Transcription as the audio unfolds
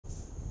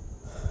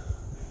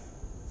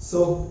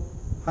So,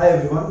 hi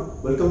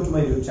everyone, welcome to my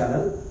new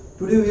channel.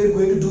 Today we are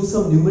going to do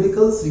some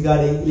numericals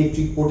regarding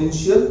electric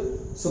potential.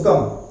 So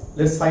come,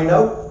 let's find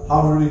out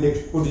how to do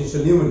electric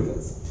potential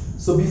numericals.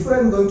 So before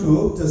I'm going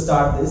to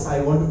start this,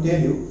 I want to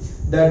tell you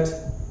that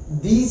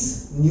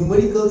these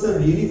numericals are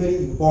really very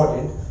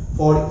important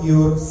for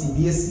your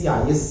CBSE,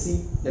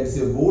 ISC, that's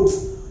your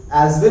boards,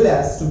 as well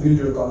as to build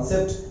your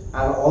concept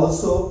and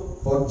also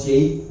for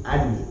JEE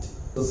and NEET.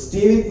 So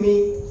stay with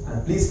me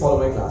and please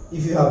follow my class.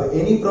 If you have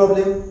any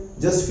problem,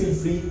 just feel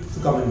free to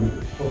comment me.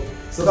 Okay,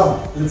 so come,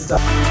 let's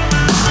start.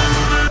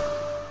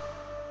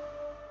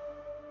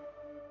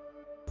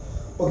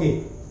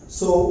 Okay,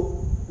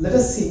 so let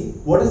us see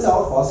what is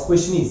our first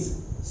question is.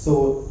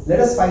 So let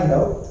us find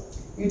out.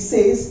 It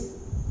says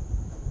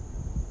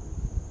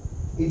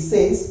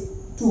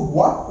to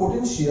what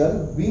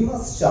potential we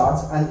must charge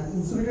an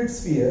insulated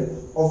sphere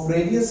of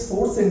radius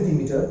 4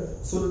 cm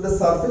so that the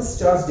surface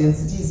charge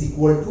density is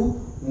equal to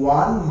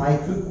 1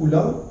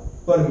 microcoulomb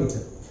per meter.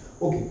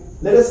 Okay,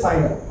 let us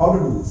find out how to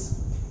do this.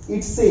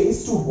 It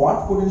says to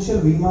what potential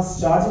we must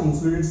charge an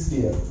insulated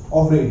sphere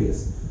of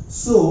radius.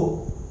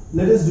 So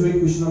let us do it.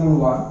 Question number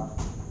 1.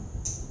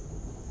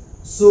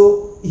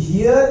 So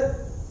here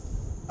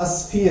a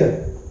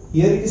sphere,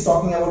 here it is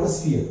talking about a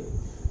sphere.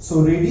 So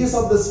radius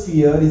of the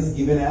sphere is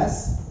given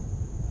as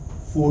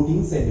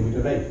 14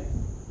 cm, right?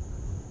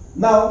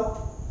 Now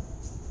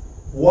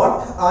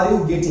what are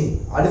you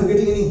getting? Are you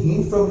getting any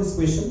hint from this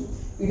question?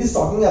 It is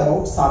talking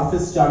about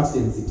surface charge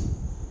density.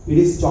 It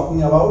is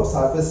talking about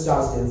surface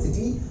charge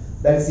density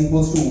that is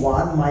equals to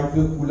 1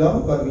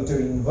 microcoulomb per meter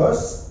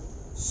inverse.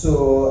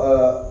 So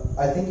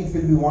I think it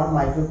will be 1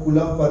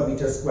 microcoulomb per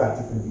meter square.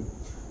 It will be.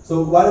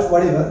 So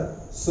whatever.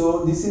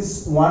 So this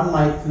is 1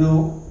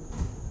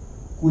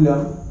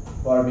 microcoulomb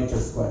per meter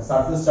square.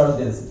 Surface charge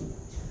density.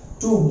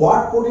 To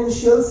what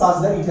potential such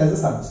that it has a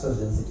surface charge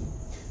density?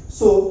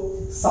 So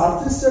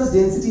surface charge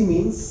density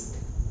means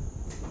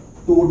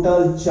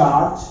total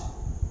charge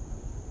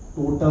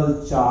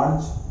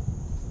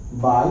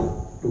by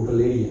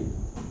total area.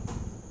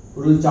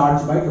 Total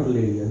charge by total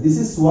area. This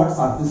is what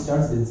surface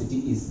charge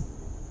density is.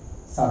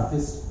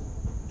 Surface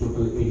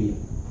total area.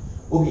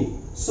 Okay.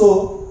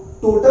 So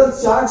total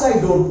charge I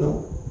don't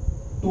know.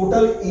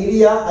 Total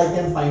area I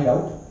can find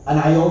out, and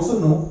I also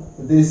know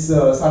this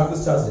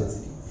surface charge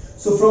density.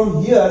 So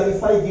from here,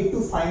 if I get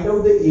to find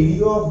out the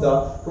area of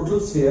the total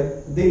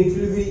sphere, then it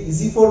will be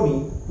easy for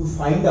me to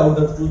find out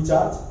the total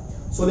charge.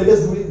 So let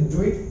us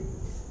do it.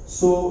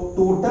 So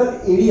total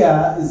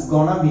area is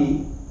gonna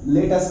be,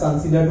 let us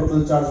consider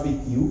total charge be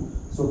Q.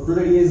 So total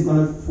area is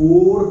gonna be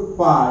 4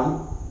 pi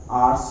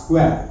r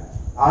square.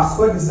 R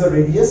square is the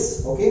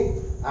radius, okay,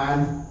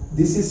 and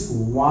this is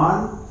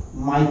 1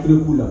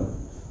 microcoulomb.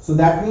 So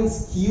that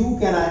means Q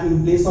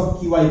in place of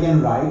Q I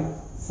can write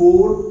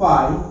 4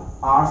 pi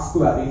r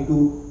square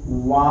into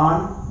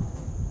 1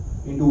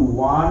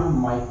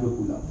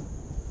 microcoulomb.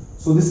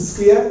 So this is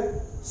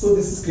clear. So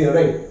this is clear,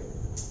 right?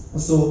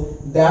 So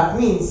that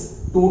means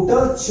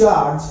total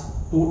charge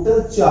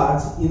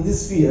in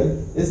this sphere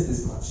is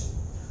this much.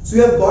 So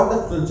we have got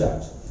the total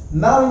charge.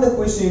 Now in the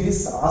question it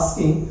is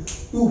asking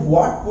to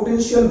what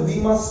potential we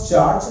must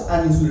charge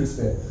an insulated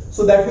sphere.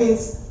 So that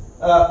means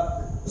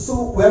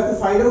so we have to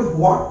find out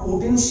what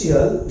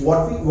potential,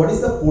 what is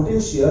the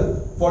potential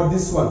for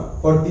this one,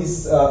 for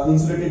this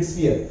insulated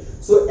sphere.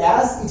 So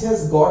as it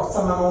has got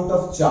some amount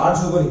of charge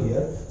over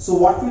here, so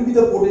what will be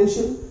the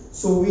potential?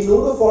 So we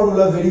know the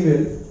formula very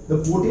well. The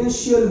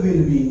potential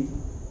will be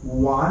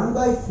 1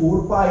 by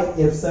 4 pi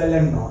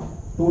epsilon naught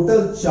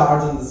total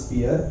charge on the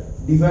sphere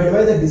divided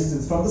by the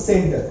distance from the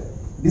center.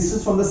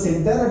 Distance from the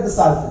center at the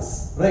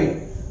surface,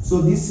 right?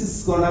 So this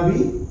is gonna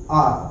be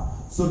r.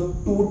 So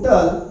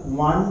total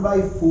 1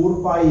 by 4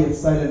 pi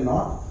epsilon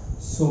naught.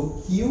 So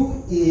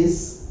Q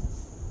is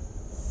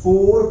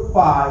 4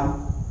 pi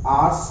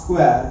r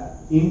square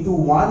into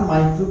 1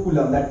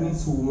 microcoulomb. That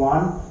means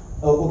 1.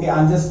 Okay,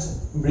 I'm just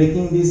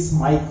breaking this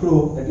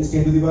micro, that is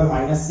 10 to the power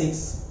minus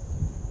 6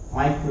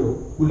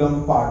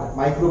 microcoulomb part,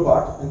 micro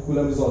part, and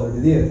coulomb is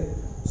already there.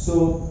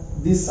 So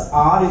this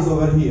r is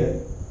over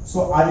here.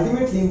 So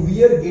ultimately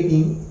we are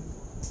getting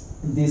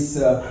this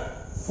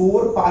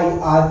 4 pi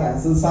r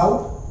cancels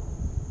out.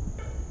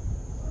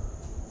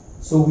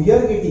 So we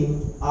are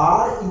getting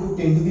r into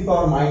 10 to the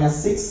power minus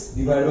 6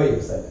 divided by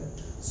epsilon.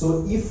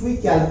 So if we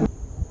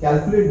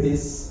calculate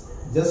this,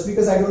 just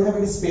because I don't have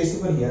any space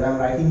over here, I am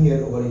writing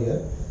here over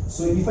here.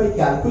 So if I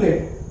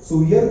calculate, so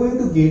we are going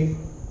to get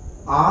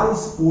r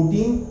is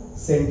 14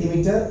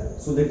 centimeter.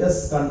 So let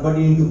us convert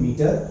it into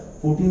meter.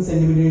 14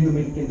 centimeter into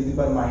meter 10 to the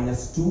power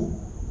minus 2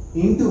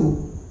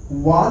 into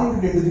 1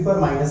 into 10 to the power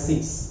minus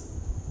 6.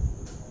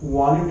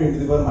 1 into 10 to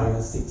the power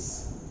minus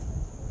 6.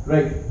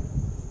 Right.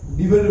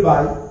 Divided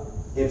by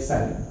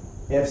epsilon.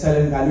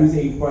 Epsilon value is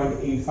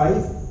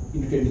 8.85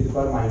 into 10 to the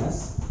power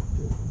minus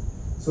 2.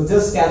 So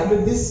just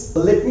calculate this.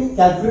 Let me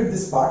calculate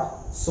this part.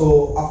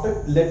 So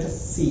after, let us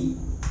see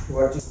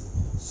what is.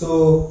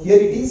 So here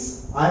it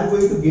is. I am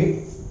going to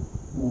get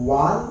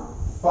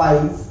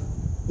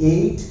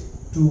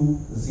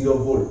 15820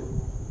 volt.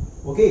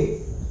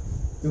 Okay,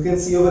 You can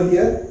see over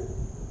here.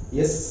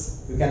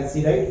 Yes, you can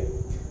see, right?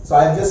 So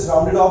I have just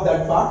rounded off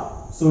that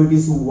part. So it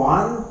is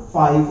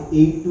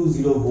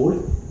 15820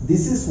 volt.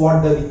 This is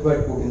what the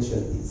required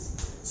potential is.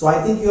 So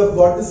I think you have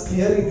got this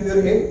clear into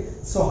your head.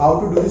 So how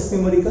to do this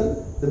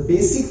numerical? The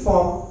basic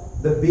form,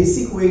 the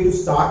basic way to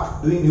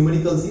start doing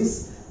numericals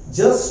is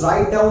just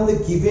write down the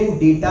given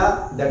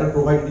data that are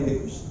provided in the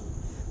question.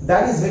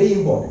 That is very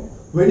important.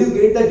 When you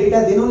get the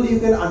data, then only you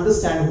can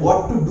understand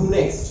what to do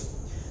next.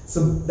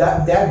 So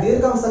that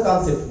there comes the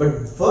concept.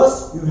 But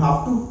first you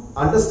have to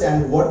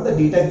understand what the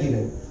data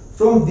given.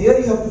 From there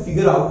you have to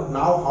figure out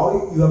now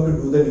how you have to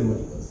do the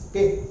numericals.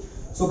 Okay.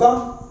 So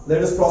come,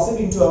 let us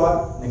proceed into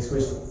our next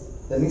question.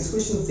 The next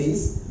question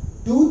says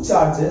two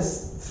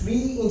charges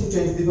 3 into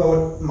 10 to the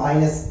power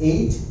minus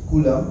 8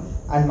 coulomb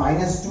and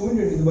minus 2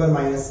 into 10 to the power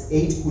minus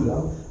 8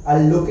 coulomb are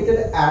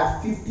located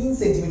at 15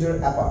 centimeter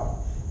apart.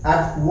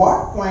 At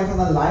what point on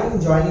the line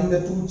joining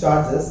the two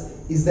charges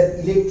is the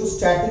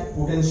electrostatic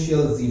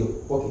potential 0?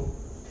 Okay.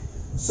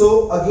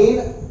 So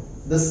again,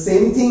 the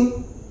same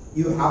thing,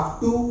 you have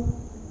to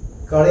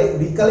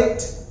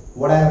recollect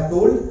what I have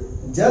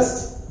told.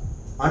 Just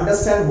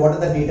understand what are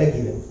the data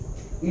given.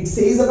 It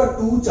says about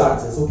two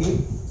charges. Okay.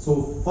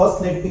 So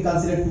first let me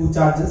consider two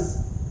charges.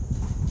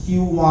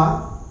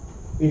 Q1,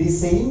 it is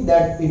saying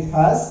that it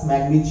has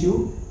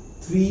magnitude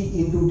 3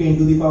 into 10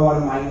 to the power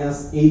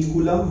minus 8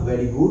 coulomb.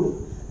 Very good.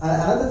 And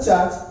another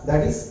charge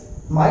that is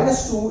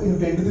minus 2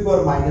 into 10 to the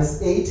power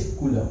minus 8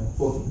 coulomb.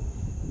 Okay.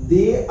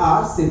 They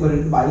are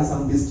separated by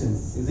some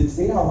distance. Is it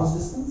saying how much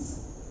distance?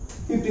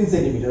 15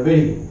 centimeter.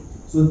 Very good.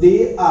 So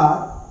they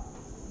are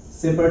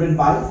separated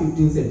by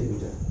 15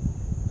 centimeter.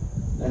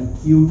 And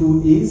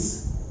Q2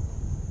 is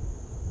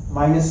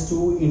minus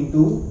 2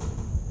 into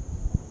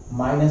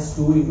 10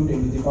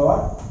 to the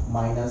power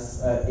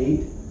minus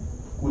 8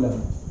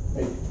 coulomb.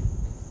 Right.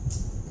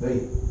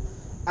 Right.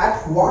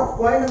 At what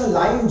point on the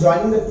line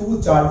joining the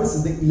two charges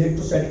is the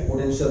electrostatic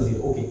potential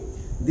 0? Okay,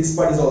 this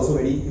part is also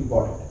very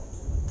important.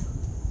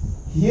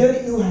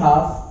 Here you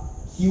have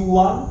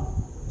Q1,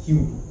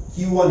 Q2.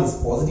 Q1 is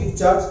positive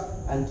charge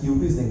and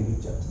Q2 is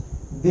negative charge.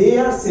 They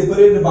are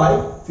separated by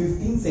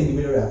 15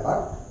 centimeter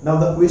apart. Now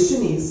the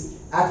question is,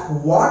 at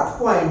what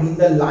point in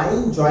the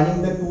line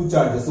joining the two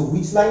charges? So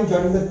which line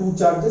joining the two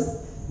charges?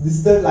 This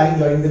is the line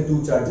joining the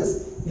two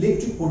charges.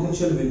 Electric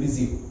potential will be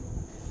 0.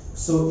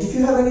 So if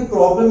you have any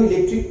problem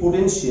electric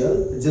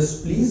potential,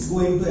 just please go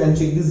into and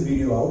check this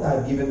video out. I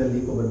have given the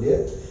link over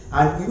there,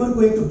 and you are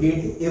going to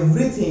get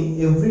everything,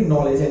 every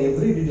knowledge and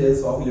every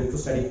details of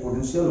electrostatic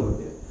potential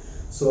over there.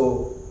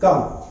 So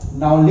come,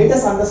 now let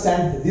us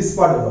understand this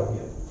part over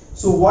here.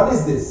 So what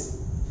is this?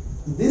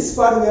 This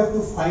part we have to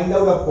find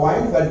out a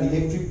point where the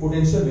electric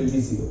potential will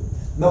be 0.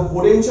 Now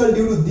potential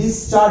due to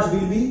this charge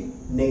will be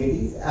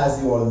negative,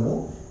 as you all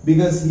know,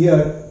 because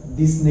here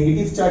this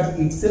negative charge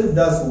itself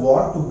does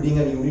work to bring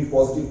a unit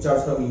positive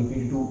charge from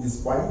infinity to this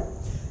point,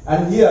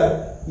 and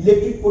here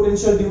electric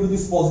potential due to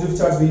this positive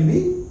charge will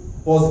be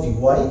positive.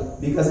 Why?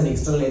 Because an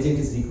external agent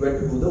is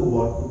required to do the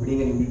work to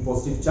bring a unit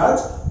positive charge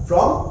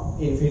from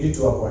infinity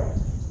to a point.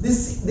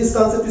 This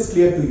concept is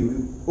clear to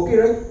you. Okay,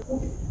 right?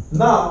 Okay.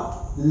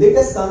 Now let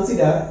us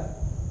consider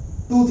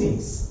two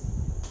things.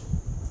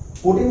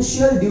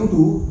 Potential due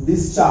to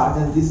this charge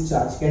and this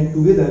charge can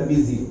together be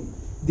 0.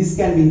 This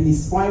can be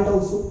this point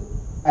also,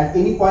 at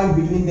any point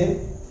between them,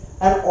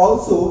 and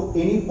also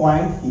any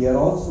point here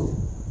also.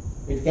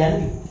 It can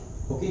be.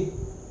 Okay,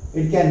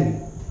 it can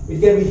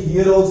be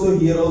here also,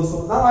 here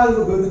also. Now I am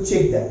going to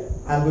check that.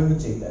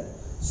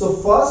 So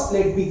first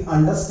let me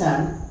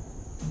understand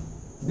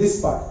this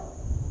part.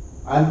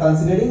 I am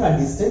considering a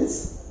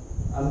distance.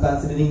 I am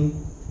considering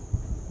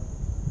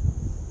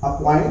a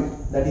point,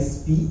 that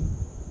is P,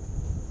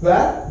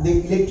 where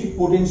the electric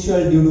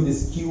potential due to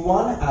this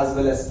Q1 as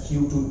well as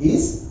Q2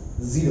 is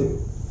 0.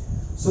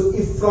 So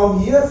if from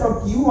here,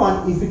 from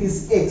Q1, if it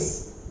is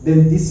X,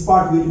 then this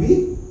part will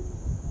be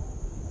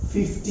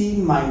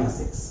 15 minus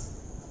X,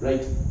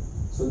 right?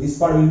 So this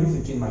part will be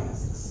 15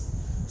 minus X.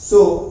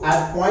 So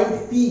at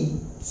point P,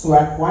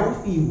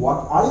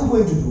 what are you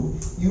going to do?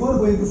 You are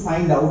going to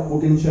find out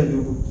potential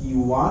due to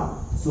Q1.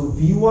 So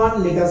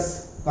V1, let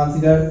us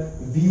consider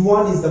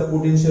V1 is the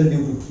potential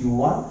due to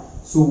Q1.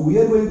 So we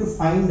are going to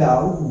find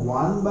out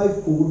 1 by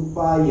 4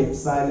 pi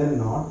epsilon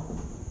naught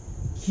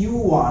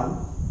Q1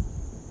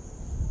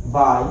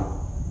 by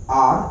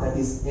R, that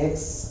is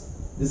X.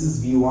 This is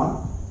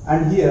V1,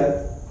 and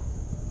here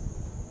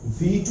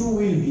V2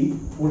 will be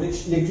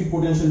electric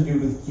potential due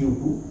to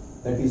Q2,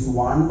 that is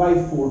 1 by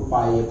 4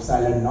 pi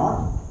epsilon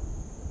naught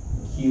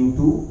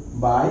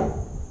Q2 by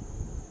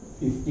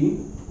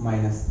 15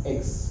 minus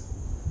X.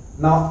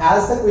 Now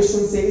as the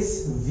question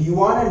says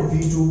V1 and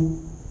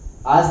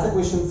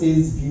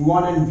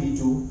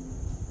V2,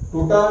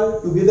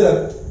 total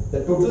together, the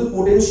total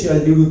potential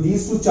due to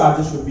these two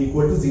charges should be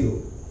equal to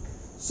 0.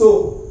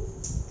 So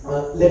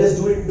let us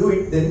do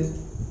it then.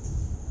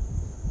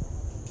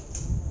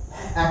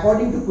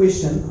 According to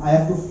question, I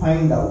have to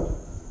find out.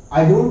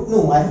 I don't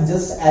know. I have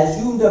just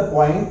assumed a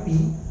point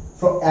P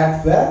from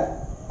at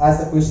where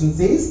as the question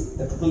says,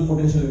 the total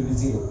potential will be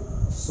 0.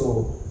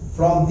 So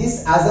from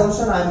this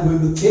assumption I am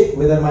going to check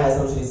whether my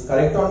assumption is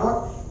correct or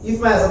not. If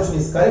my assumption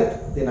is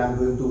correct, then I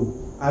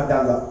have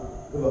done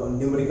the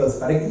numericals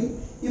correctly.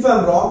 If I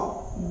am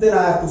wrong, then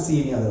I have to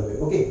see any other way.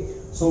 Okay,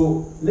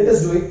 so let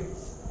us do it.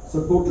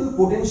 So total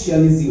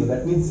potential is 0.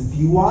 That means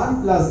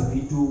V1 plus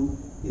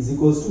V2 is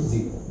equals to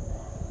 0.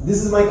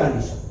 This is my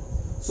condition.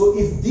 So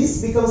if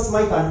this becomes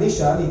my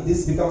condition,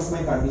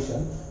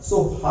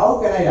 so how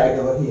can I write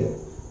over here?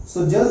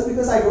 So just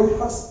because I don't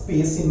have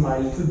space in my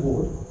little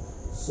board,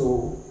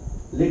 so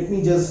let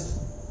me just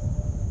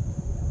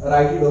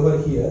write it over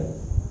here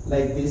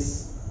like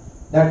this.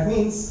 That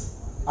means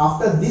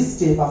after this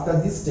step,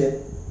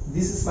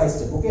 this is my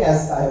step. Okay,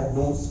 as I have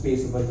no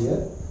space over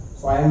here,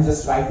 so I am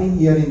just writing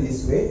here in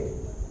this way.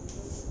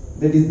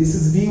 That is, this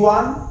is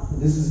V1,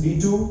 this is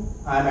V2.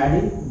 I am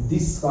adding,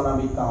 this gonna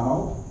be come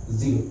out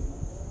 0.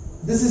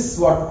 This is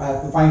what I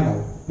have to find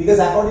out, because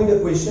according to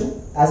the question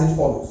as it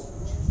follows.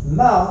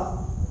 Now,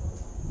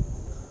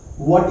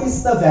 what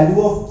is the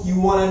value of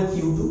Q1 and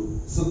Q2?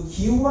 So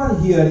Q1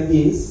 here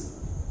is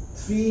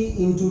 3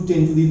 into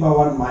 10 to the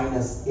power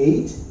minus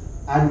 8,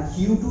 and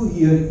Q2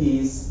 here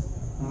is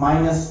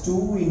minus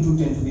 2 into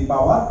 10 to the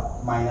power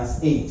minus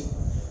 8.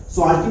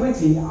 So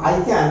ultimately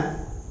I can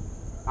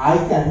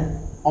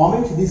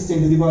omit this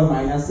 10 to the power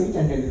minus 8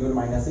 and 10 to the power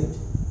minus 8.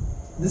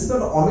 This is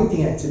not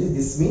omitting actually.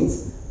 This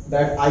means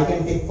that I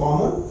can take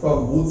common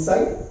from both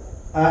sides,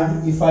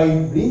 and if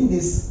I bring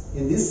this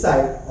in this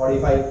side, or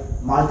if I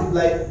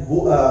multiply,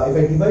 if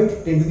I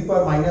divide 10 to the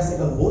power minus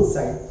 8 on both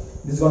sides,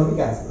 this is going to be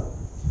cancelled out.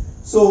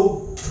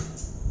 So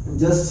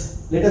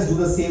just let us do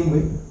the same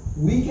way.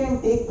 We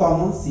can take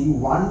common C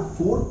 1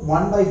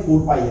 by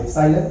 4 pi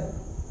epsilon.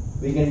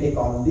 We can take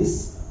common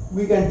this.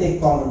 We can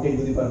take common 10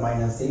 to the power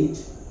minus 8.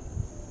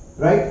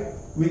 Right?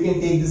 We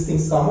can take these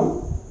things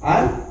common,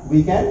 and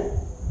we can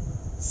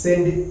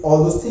send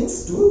all those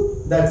things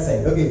to that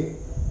side. Okay.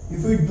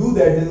 If we do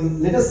that,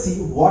 then let us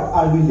see what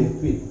are we left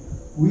with.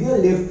 We are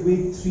left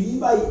with 3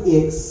 by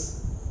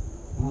x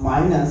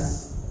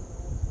minus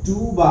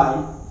 2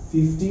 by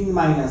 15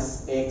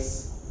 minus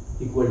x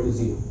equal to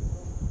 0.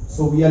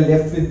 So we are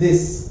left with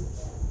this.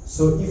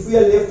 So if we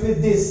are left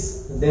with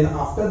this, then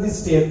after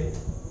this step,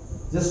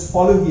 just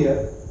follow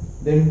here.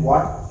 Then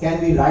what can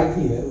we write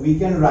here? We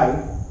can write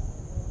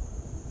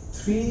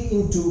 3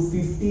 into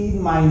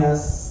 15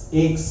 minus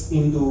x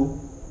into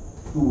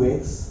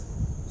 2x.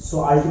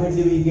 So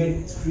ultimately we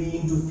get 3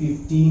 into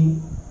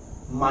 15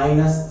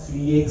 minus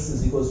 3x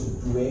is equals to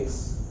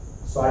 2x.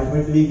 So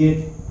ultimately we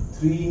get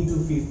 3 into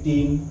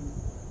 15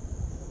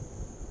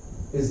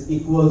 is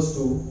equals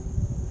to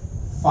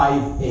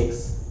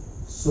 5x.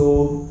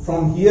 So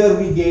from here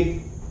we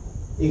get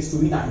x to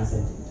be 9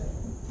 centimeter.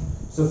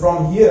 So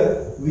from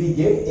here we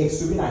get x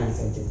to be 9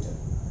 centimeter.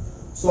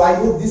 So I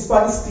hope this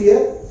part is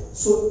clear.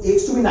 So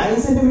x to be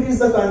 9 centimeter is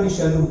the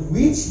condition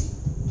which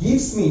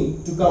gives me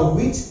to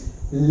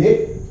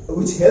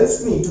which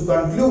helps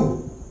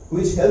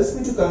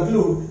me to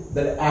conclude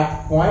that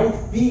at point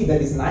P,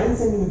 that is 9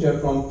 centimeter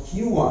from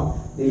Q1,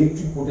 the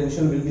electric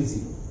potential will be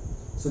 0.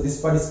 So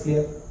this part is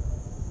clear.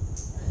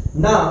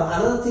 Now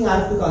another thing I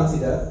have to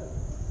consider,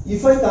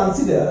 if I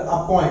consider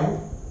a point,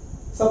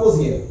 suppose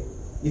here,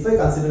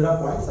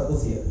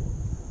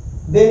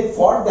 then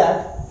for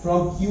that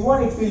from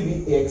Q1 it will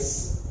be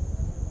x,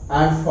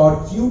 and for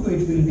Q2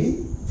 it will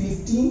be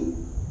 15,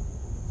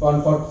 for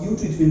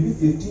Q2 it will be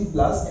 15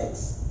 plus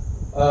x.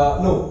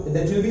 No,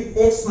 that will be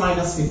x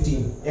minus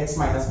 15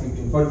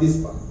 for this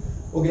part.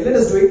 Okay, let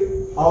us do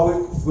it. How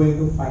it's going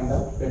to find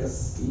out? Let us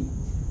see.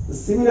 The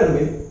similar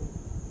way.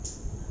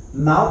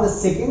 Now the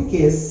second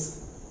case,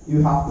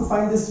 you have to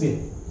find this way,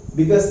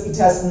 because it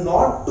has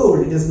not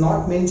told, it is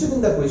not mentioned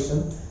in the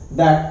question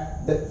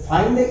that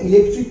find the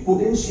electric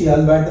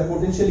potential where the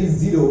potential is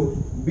 0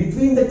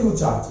 between the two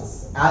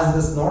charges. As it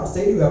does not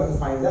say, you have to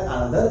find the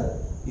another.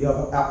 You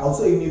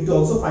need to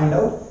also find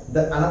out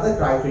the another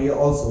criteria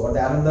also, or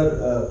the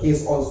another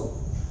case also.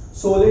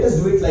 So let us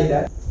do it like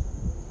that.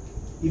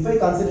 If I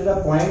consider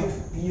a point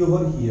P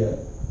over here,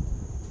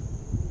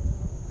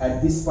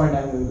 at this point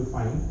I am going to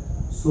find.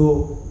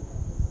 So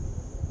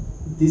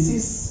this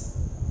is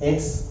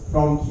x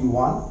from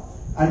Q1,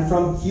 and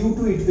from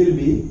Q2 it will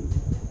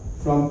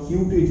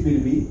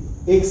be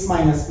x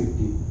minus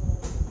 15,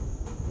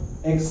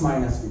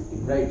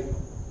 right?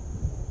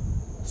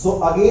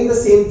 So again the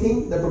same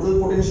thing, the total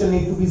potential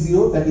need to be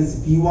 0, that is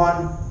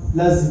V1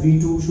 plus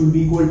V2 should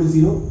be equal to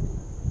 0.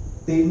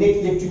 The net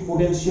electric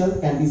potential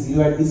can be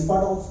 0 at this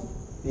part also,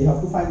 we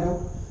have to find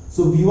out.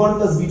 So V1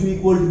 plus V2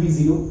 equal to be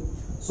 0.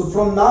 So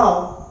from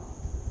now,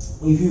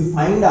 if you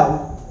find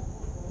out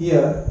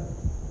here,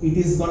 it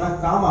is gonna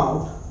come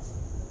out.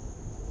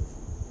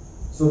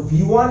 So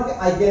V1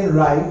 I can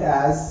write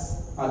as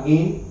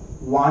again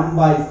 1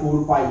 by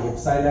 4 pi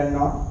epsilon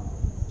naught.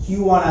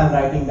 Q1 I am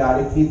writing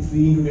directly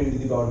 3 into 10 to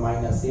the power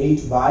minus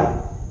 8 by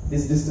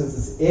this distance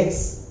is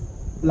x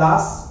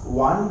plus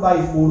 1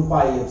 by 4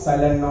 pi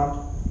epsilon naught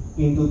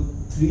into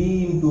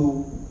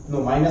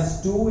minus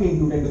 2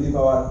 into 10 to the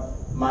power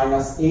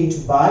minus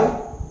 8 by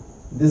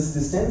this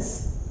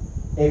distance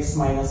x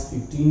minus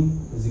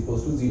 15 is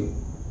equals to 0,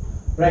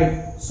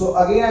 right? So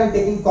again I am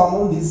taking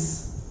common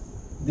these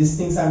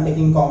things I am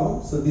taking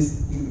common, so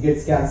this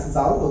gets cancels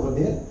out over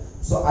there.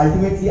 So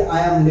ultimately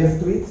I am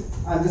left with,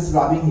 I am just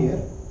rubbing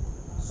here,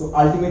 so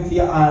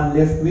ultimately I am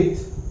left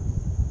with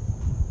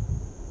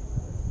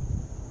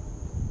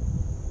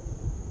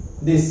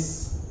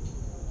this,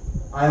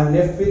 I am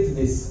left with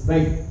this,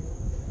 right?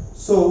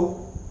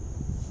 So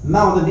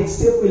now the next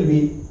step will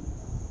be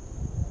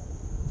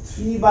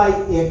 3 by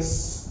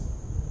x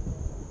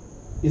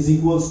is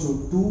equals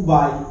to 2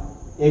 by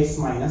x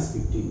minus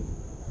 15.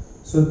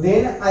 So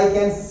then I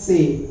can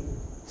say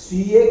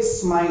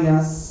 3x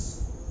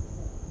minus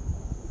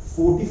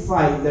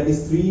 45, that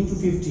is 3 into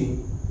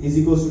 15, is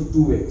equals to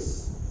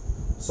 2x.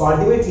 So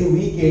ultimately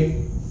we get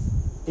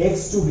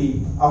x to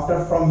be,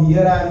 after from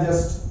here I am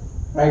just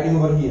writing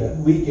over here,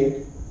 we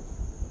get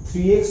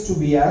 3x to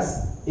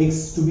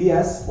be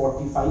as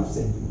 45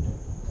 centimeter.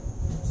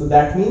 So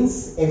that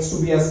means x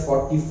to be as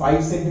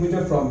 45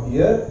 centimeter from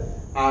here,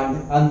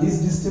 and this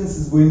distance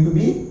is going to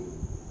be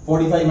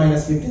 45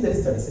 minus 15, that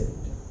is 30 centimeter.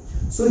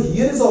 So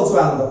here is also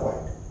another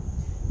point.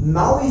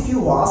 Now if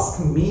you ask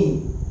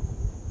me,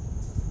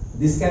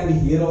 this can be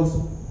here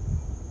also.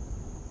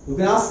 You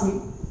can ask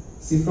me,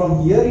 see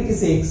from here it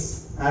is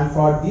x, and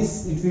for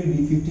this it will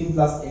be 15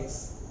 plus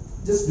x.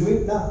 Just do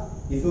it now.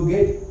 If you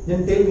get,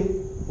 then tell me.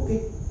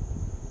 Okay?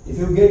 If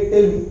you get,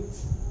 tell me.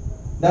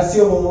 That's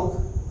your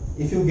homework.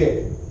 If you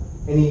get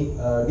any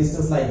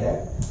distance like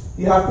that,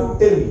 you have to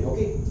tell me.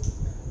 Okay?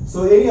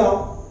 So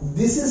anyhow,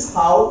 this is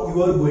how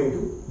you are going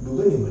to do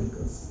the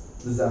numericals.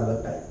 This is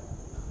another type.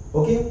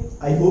 Okay?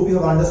 I hope you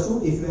have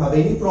understood. If you have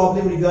any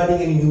problem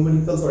regarding any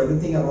numericals or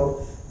anything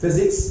about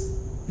physics,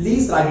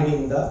 please write it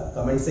in the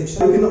comment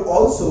section. You can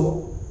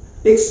also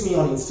text me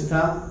on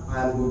Instagram.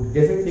 I am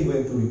definitely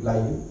going to reply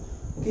you.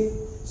 Okay?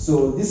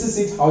 So this is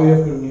it, how you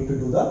have to need to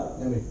do the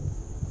numerical.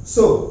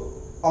 So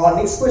our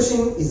next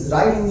question is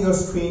right in your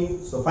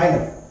screen. So find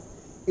out.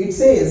 It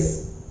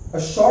says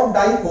a short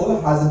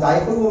dipole has a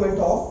dipole moment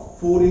of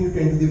 4 into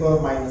 10 to the power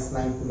minus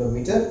 9 coulomb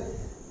meter.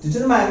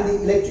 Determine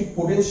the electric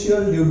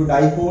potential due to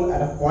dipole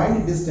at a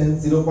point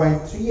distance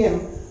 0.3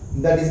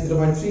 m, that is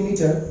 0.3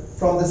 meter,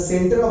 from the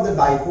center of the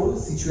dipole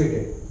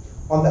situated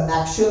on the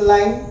axial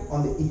line,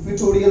 on the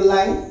equatorial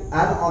line,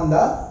 and on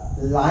the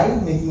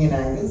line making an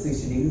angle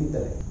 60 degrees with the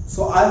line.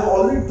 So I have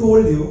already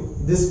told you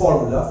this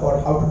formula for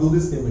how to do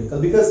this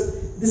numerical, because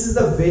this is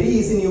the very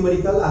easy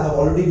numerical. I have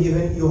already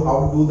given you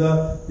how to do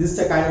this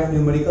kind of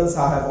numericals.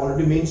 I have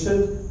already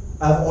mentioned,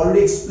 I have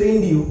already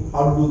explained you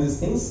how to do these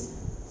things.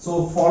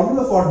 So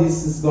formula for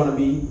this is going to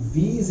be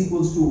V is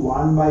equals to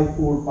 1 by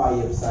 4 pi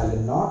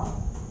epsilon naught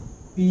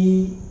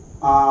P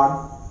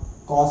r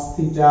cos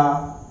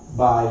theta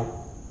by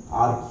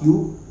r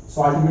cube.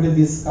 So ultimately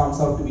this comes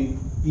out to be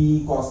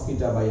P cos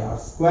theta by r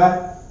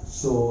square.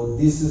 So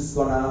this is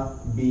gonna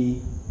be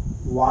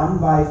 1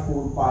 by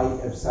 4 pi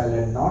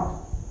epsilon naught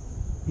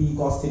P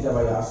cos theta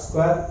by r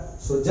square.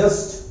 So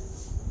just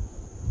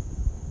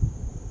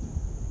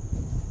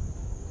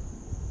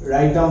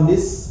write down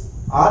this.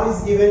 R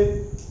is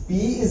given,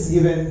 P is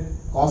given,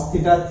 cos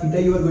theta,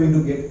 theta you are going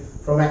to get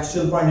from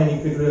axial point and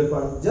equatorial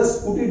point.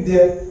 Just put it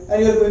there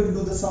and you are going to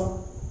do the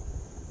sum.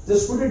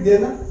 Just put it there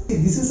now.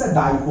 This is a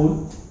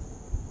dipole.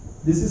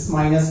 This is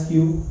minus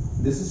q,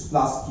 this is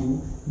plus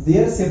q.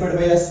 They are separated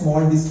by a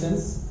small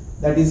distance,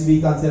 that is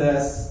we consider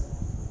as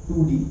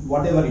 2d,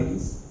 whatever it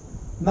is.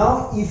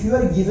 Now if you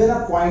are given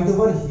a point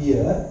over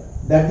here,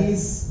 that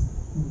is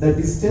the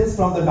distance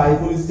from the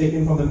dipole is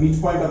taken from the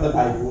midpoint of the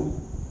dipole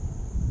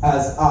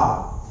as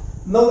r.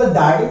 Now the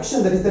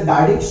direction, that is the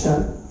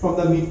direction from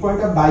the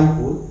midpoint of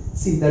dipole,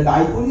 see the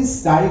dipole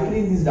is directly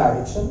in this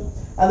direction,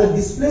 and the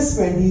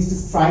displacement he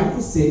is trying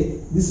to say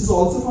this is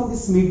also from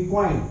this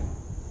midpoint.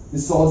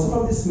 This is also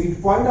from this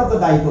midpoint of the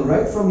dipole,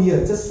 right? From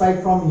here, just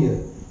right from here.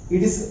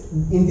 It is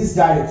in this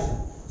direction.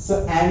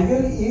 So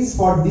angle is,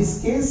 for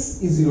this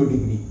case, is 0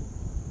 degree.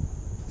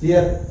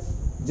 Clear?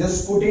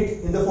 Just put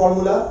it in the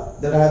formula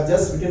that I have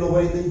just written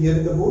over here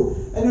in the board,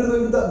 and you are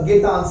going to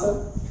get the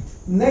answer.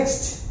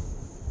 Next,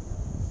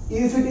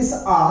 if it is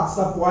asked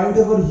a point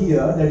over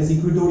here, that is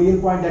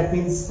equatorial point, that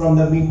means from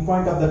the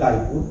midpoint of the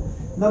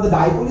dipole. Now the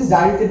dipole is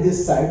directed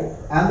this side,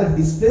 and the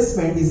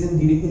displacement is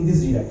in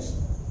this direction.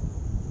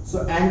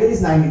 So angle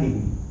is 90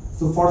 degree.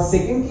 So for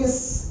second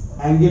case,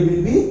 angle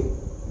will be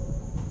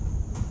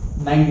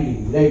 90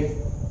 degree, right?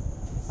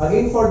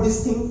 Again for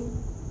this thing,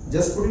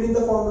 just put it in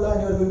the formula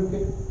and you are going to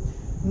get.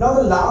 Now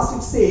the last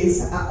it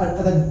says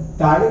the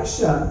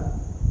direction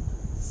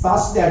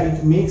such that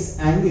it makes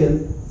angle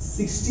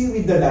 60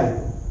 with the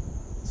dipole.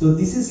 So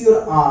this is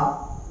your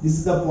R, this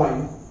is the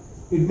point.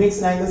 It makes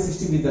an angle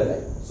 60 with the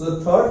dipole. So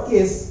the third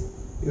case,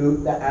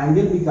 the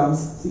angle becomes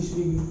 60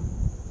 degree.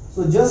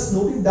 So just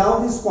note it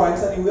down these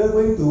points and we are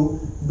going to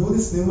do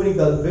this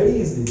numerical very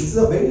easily. This is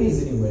a very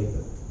easy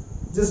numerical.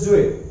 Just do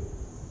it.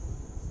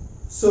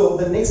 So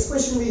the next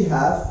question we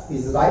have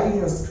is right in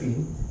your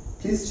screen.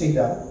 Please check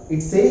that.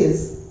 It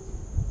says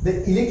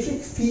The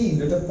electric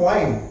field at a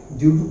point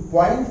due to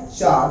point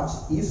charge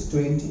is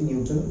 20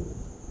 Newton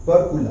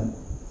per coulomb,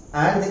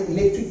 and the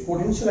electric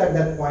potential at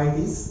that point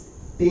is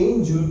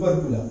 10 Joule per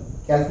coulomb.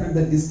 Calculate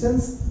the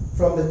distance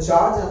from the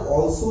charge and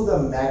also the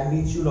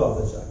magnitude of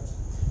the charge.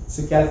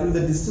 So calculate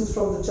the distance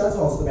from the charge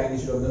and also the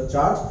magnitude of the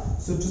charge.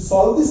 So to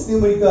solve this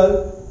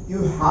numerical,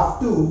 you have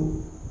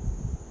to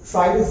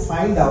try to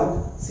find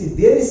out, see,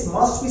 there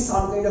must be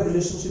some kind of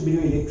relationship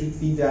between electric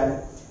field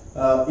and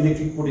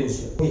electric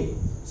potential. Okay.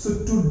 So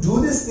to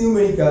do this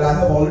numerical, I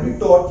have already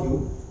told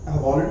you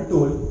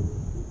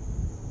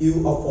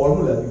a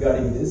formula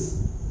regarding this.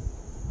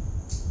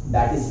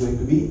 That is going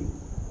to be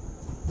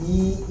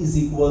E is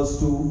equals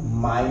to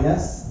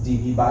minus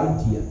dV by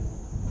dr.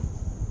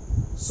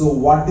 So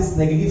what this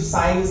negative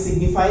sign is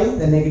signifying?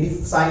 The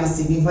negative sign is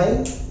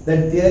signifying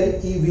that there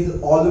will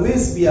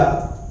always be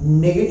a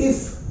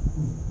negative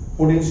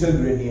potential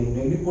gradient.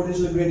 Negative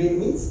potential gradient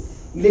means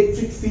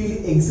electric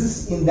field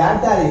exists in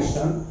that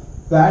direction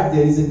where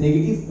there is a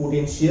negative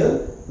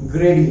potential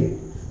gradient.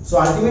 So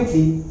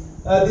ultimately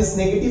this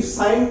negative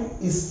sign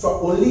is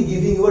only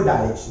giving you a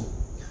direction.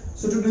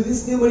 So to do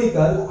this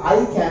numerical,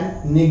 I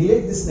can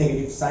neglect this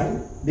negative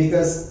sign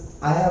because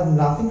I have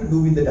nothing to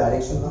do with the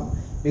direction now,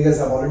 because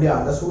I've already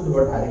understood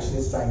what direction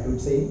is trying to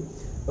say,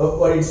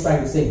 what it's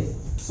trying to say.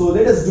 So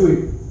let us do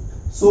it.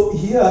 So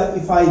here,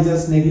 if I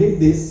just neglect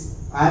this,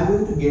 I am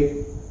going to get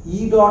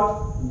E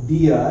dot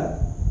dr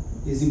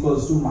is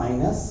equals to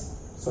minus,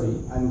 sorry,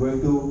 I am going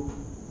to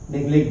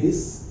neglect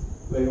this,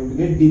 we are going to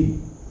get dv.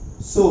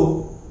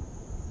 So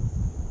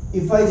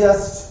if I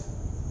just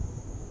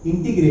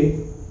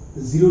integrate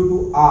 0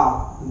 to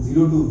r and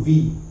 0 to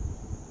v,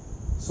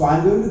 so I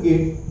am going to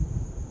get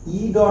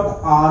E dot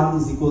r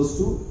is equals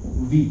to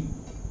v,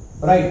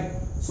 right?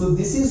 So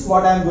this is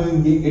what I am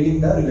going to getting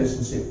the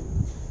relationship.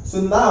 So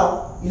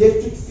now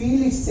electric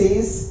field, it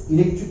says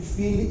electric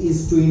field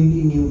is 20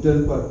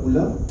 Newton per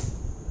coulomb.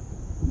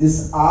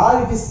 This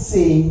r, it is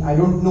saying, I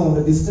don't know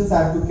the distance,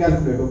 I have to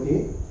calculate,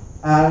 okay?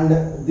 And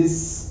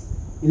this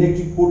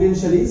electric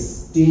potential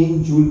is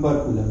 10 Joule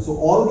per coulomb. So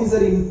all these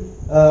are in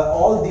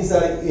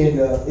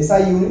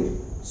SI unit.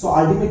 So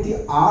ultimately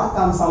r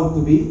comes out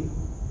to be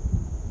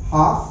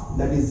half,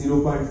 that is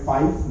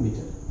 0.5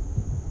 meter.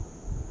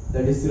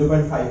 That is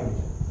 0.5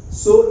 meter.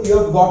 So you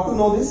have got to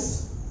know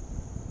this.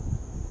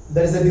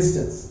 That is the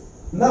distance.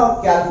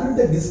 Now calculate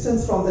the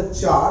distance from the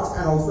charge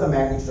and also the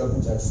magnitude of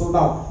the charge. So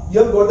now you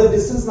have got the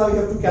distance, now you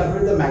have to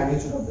calculate the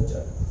magnitude of the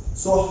charge.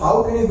 So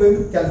how can you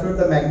going to calculate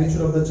the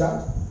magnitude of the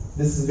charge?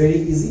 This is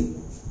very easy.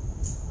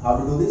 How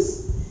to do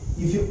this?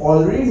 If you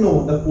already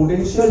know the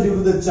potential due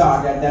to the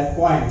charge at that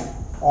point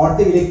or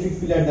the electric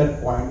field at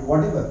that point,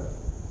 whatever,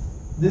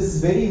 this is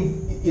very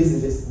easy.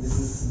 This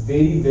is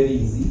very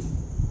easy.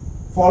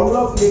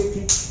 Formula of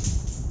electric,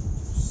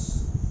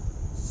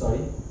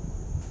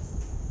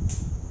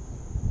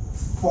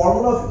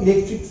 formula of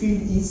electric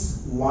field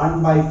is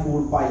 1 by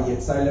 4 pi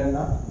epsilon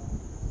naught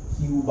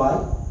q by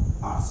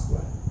r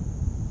square.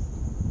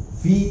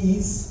 V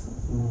is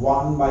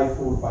 1 by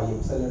 4 pi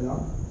epsilon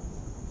naught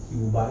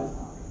q by r.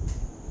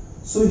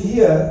 So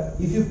here,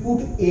 if you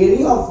put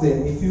any of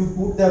them, if you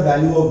put the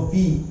value of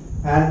V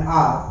and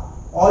R,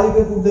 or you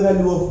can put the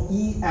value of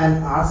E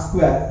and R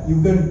square, you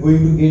can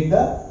going to get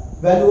the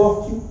value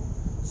of Q.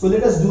 So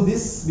let us do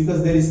this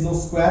because there is no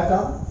square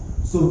term.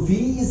 So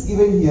V is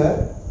given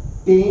here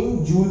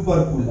 10 Joule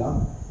per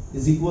coulomb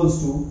is equals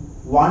to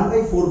 1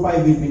 by 4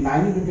 pi will be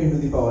 9 into 10 to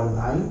the power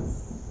 9,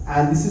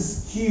 and this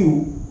is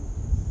Q,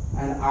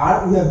 and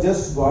R we have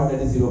just got,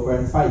 that is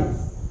 0.5.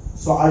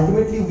 So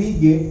ultimately we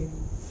get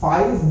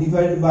 5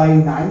 divided by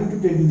 9 into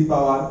 10 to the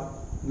power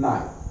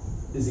 9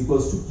 is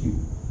equals to Q.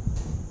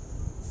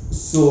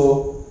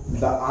 So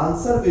the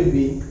answer will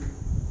be,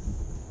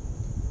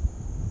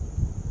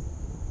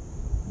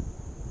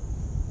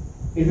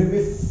 it will be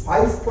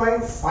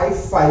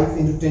 5.55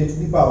 into 10 to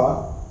the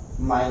power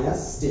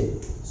minus 10.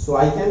 So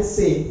I can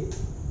say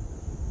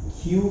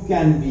Q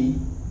can be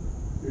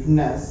written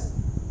as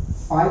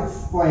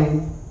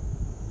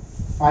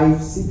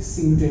 5.56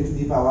 into 10 to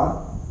the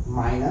power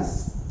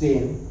minus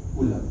 10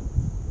 coulomb.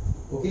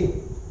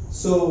 Okay,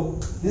 so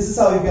this is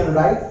how you can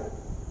write.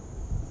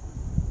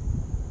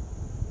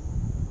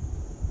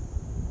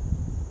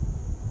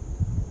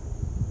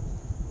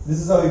 This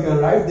is how you can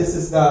write. This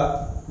is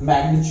the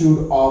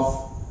magnitude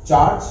of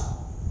charge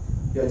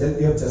you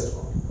have just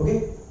got.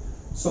 Okay,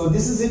 so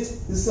this is it.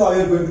 This is how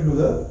you are going to do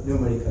the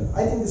numerical.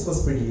 I think this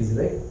was pretty easy,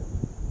 right?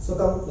 So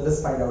come, let us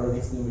find out our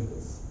next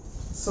numericals.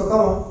 So come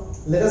on,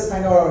 let us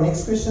find out our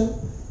next question.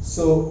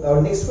 So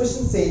our next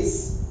question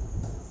says,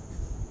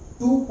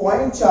 two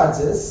point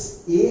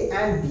charges A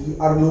and B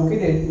are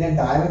located in a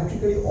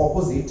diametrically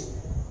opposite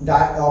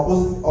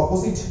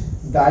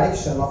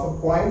direction of a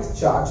point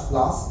charge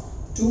plus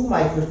 2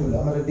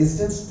 microcoulomb at a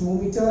distance 2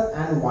 meter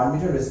and 1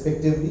 meter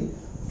respectively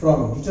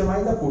from it.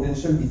 Determine the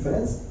potential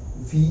difference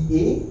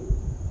VA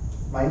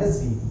minus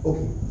VB.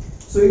 Okay,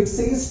 so it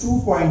says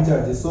 2 point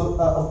charges. So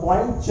a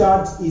point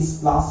charge is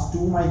plus 2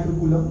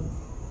 microcoulomb.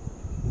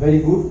 Very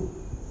good.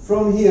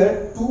 from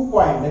here 2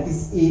 point, that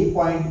is A,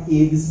 point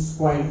A, this is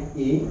point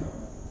A,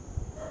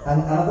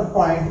 and another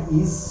point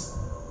is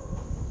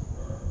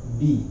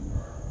B,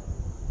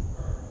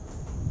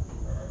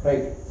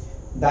 right?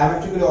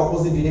 Diametrically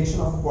opposite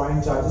direction of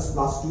point charges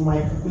plus 2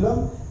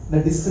 microcoulomb, the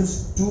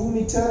distance 2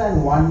 meter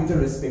and 1 meter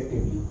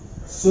respectively.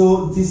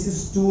 So this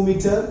is 2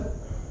 meter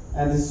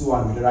and this is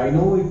 1 meter. I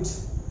know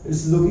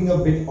it's looking a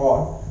bit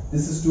odd.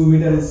 This is 2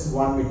 meter, this is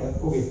 1 meter.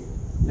 Okay,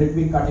 let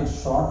me cut it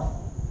short.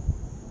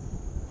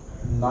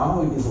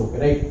 Now it is okay,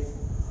 right?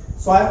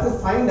 So I have to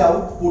find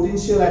out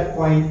potential at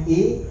point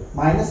A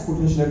minus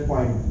potential at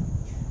point B.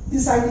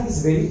 This I think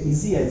is very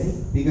easy, I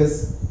think,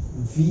 because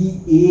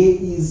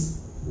VA is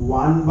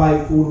 1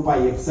 by 4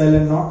 pi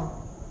epsilon naught.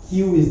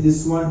 Q is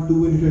this one,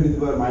 2 into 10 to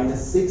the power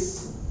minus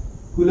 6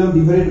 coulomb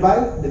divided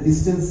by the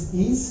distance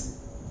is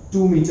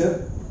 2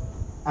 meter,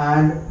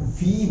 and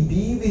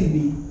VB will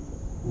be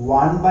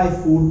 1 by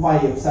 4 pi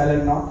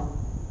epsilon naught.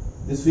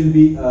 This will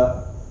be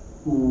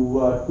 2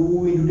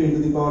 into 10 to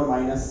the power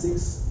minus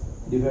 6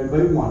 divided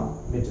by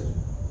 1 meter.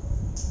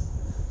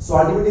 So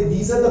ultimately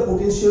these are the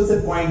potentials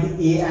at point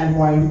A and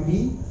point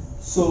B.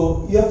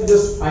 So you have to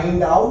just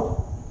find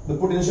out the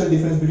potential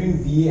difference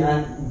between VA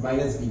and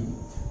minus VB.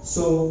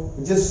 So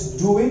just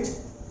do it.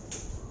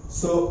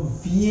 So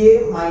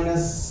VA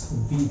minus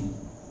VB.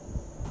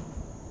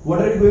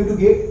 What are you going to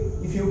get?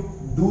 If you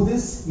do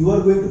this, you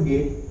are going to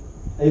get,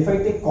 if I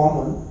take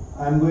common,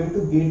 I am going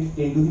to get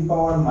 10 to the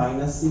power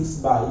minus 6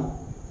 by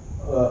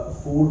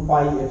 4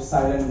 pi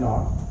epsilon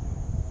naught.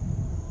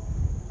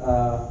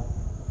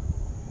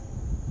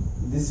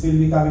 This will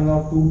be coming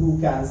out 2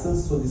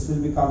 cancels, so this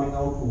will be coming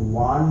out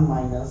 1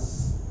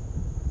 minus,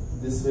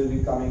 this will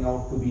be coming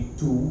out to be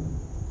 2.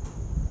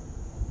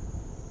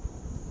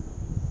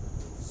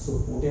 So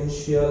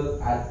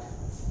potential at,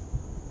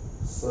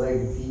 so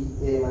right,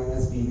 VA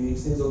minus VB, it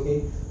says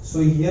okay. So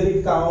here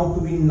it come out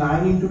to be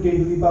 9 into 10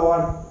 to the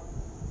power,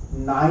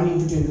 9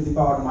 into 10 to the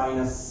power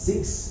minus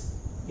 6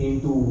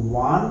 into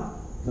 1.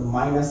 The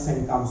minus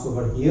sign comes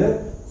over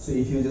here. So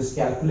if you just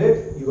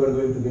calculate, you are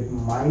going to get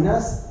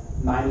minus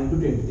 9 into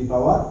 10 to the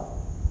power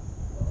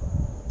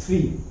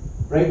 3,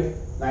 right?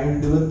 9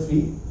 into the power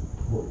 3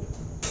 volt.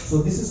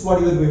 So this is what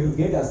you are going to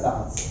get as the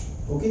answer.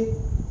 Okay,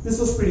 this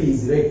was pretty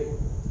easy, right?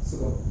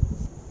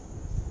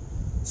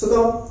 So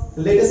now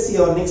let us see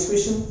our next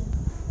question.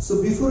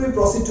 So before we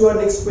proceed to our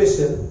next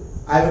question,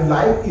 I would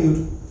like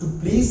you to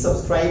please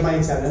subscribe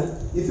my channel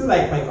if you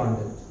like my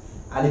content,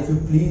 and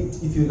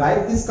if you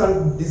like this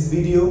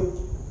video,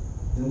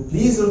 then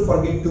please don't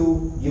forget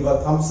to give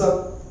a thumbs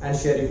up and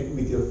share it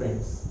with your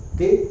friends.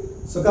 Okay,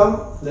 so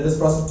come, let us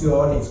proceed to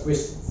our next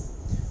questions.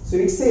 So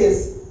it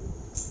says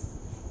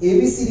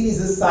ABCD is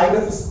the side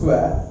of a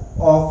square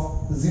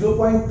of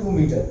 0.2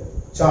 meter.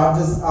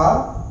 Charges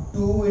are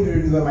 2 into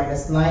 10 to the power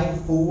minus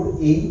 9, 4,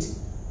 8,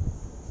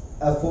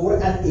 4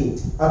 and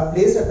 8 are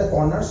placed at the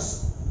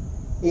corners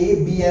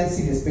A, B and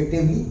C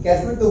respectively.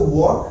 Calculate the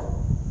work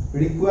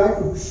required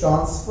to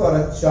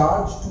transfer a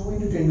charge 2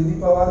 into 10 to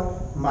the power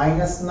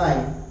minus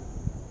 9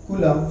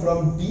 coulomb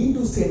from D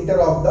to center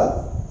of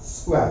the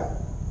square.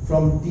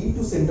 From D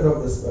to center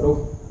of the square.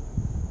 Okay.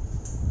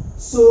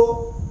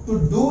 So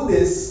to do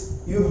this,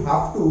 you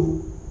have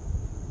to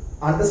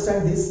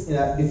understand this in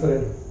a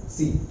different way.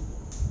 See,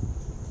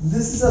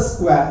 this is a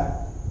square.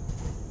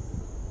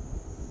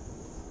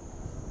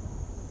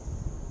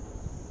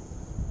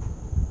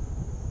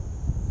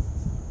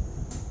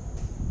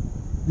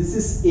 This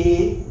is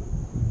A,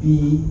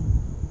 B,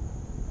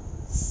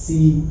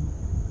 C,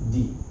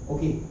 D.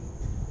 Okay.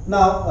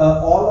 Now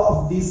all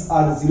of these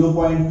are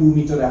 0.2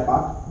 meter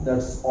apart.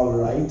 That's all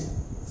right.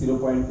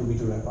 0.2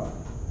 meter apart.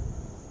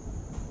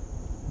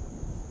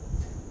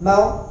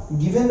 Now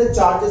given the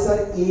charges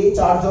are A,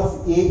 charge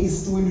of A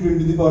is 2 into 10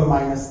 to the power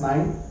minus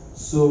 9.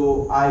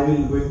 So I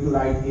will going to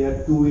write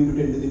here 2 into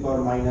 10 to the power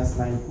minus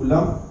 9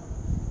 coulomb.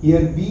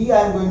 Here B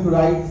I am going to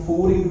write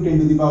 4 into 10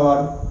 to the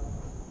power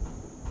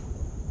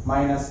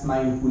minus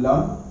 9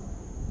 coulomb,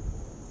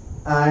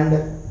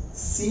 and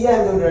C I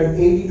am going to write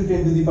 8 into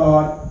 10 to the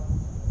power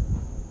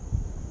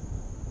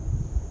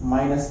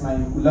minus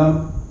 9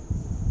 coulomb,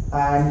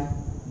 and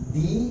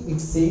D it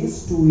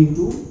says 2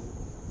 into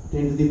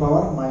 10 to the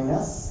power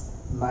minus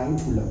 9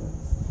 coulomb.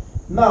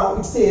 Now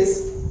it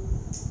says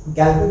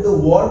calculate the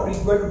work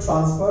required to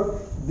transfer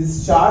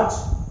this charge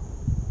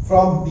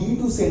from D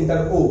to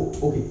center O.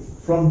 Okay,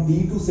 from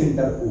D to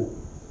center O.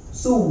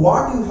 So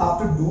what you have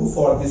to do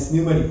for this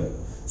numerical?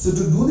 So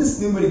to do this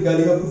numerical,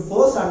 you have to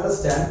first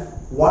understand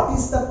what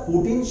is the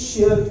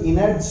potential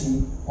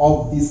energy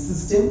of this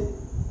system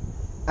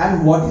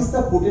and what is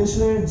the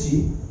potential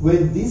energy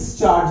when this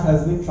charge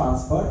has been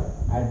transferred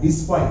at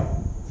this point.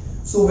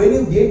 So when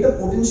you get the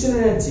potential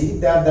energy,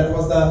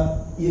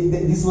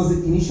 this was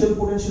the initial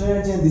potential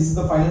energy and this is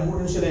the final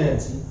potential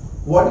energy.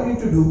 What you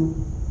need to do?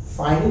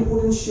 Final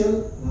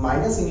potential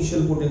minus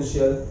initial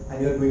potential,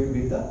 and you are going to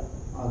get the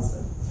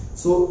answer.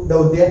 So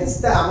that is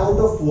the amount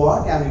of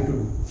work I need to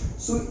do.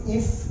 So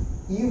if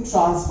you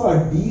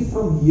transfer D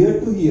from here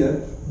to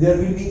here, there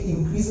will be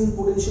increase in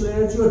potential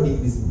energy or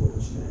decrease in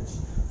potential energy.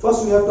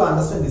 First, we have to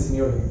understand this in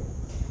your head.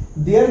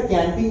 There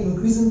can be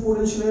increase in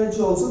potential energy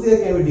also, there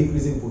can be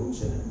decrease in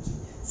potential energy.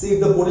 Say if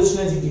the potential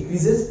energy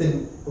decreases,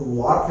 then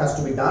work has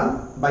to be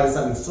done by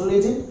some external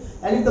agent,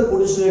 and if the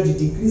potential energy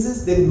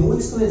decreases, then no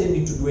external agent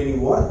need to do any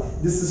work.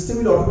 The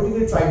system will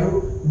automatically try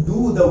to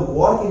do the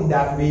work in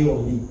that way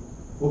only.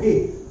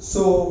 Okay,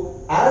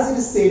 so as it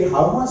is said,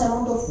 how much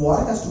amount of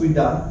work has to be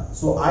done,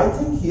 so I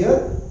think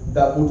here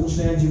the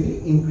potential energy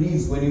will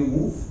increase when you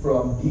move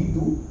from D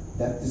to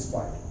this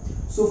point.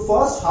 So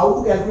first, how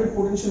to calculate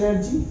potential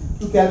energy?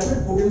 To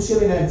calculate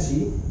potential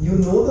energy, you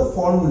know the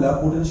formula.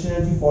 Potential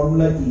energy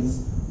formula is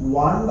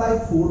 1 by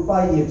 4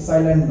 pi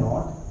epsilon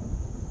naught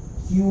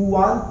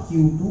Q1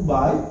 Q2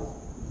 by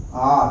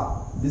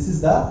R. This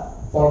is the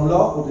formula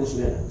of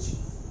potential energy.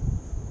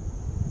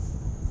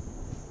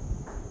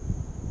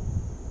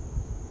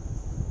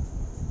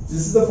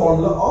 This is the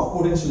formula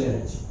of potential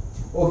energy.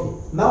 Okay,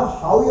 now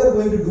how we are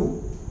going to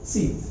do?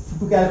 See,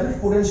 to calculate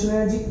potential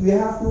energy, we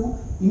have to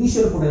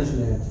initial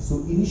potential energy.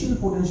 So initial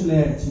potential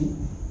energy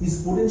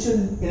is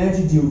potential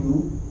energy due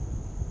to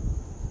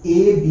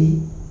AD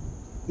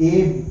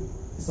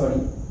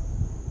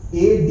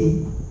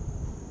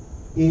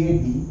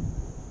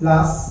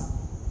plus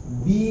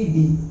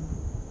BD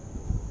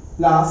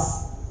plus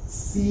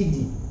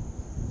CD.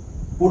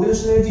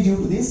 Potential energy due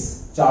to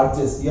these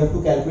charges. You have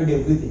to calculate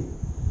everything.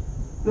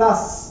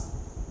 Plus,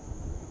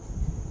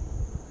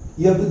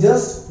 you have to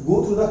just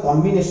go through the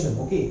combination.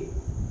 Okay.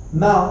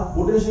 Now,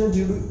 potential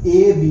energy due to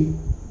AB,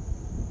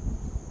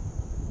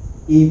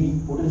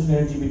 potential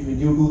energy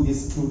due to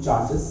these two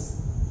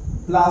charges,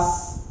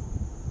 plus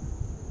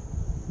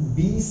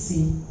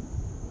BC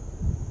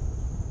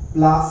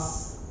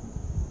plus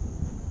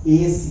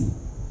AC.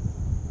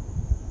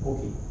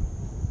 Okay,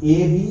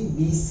 AB,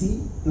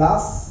 BC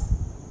plus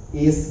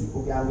AC.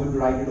 Okay, I am going to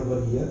write it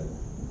over here.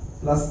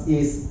 Plus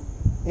AC.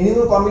 Any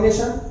more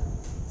combination?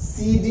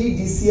 CD,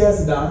 DC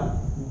is done.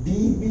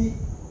 DB,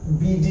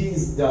 BD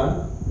is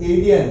done.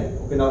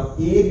 ADN. Okay, now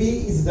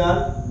AB is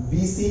done.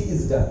 BC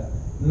is done.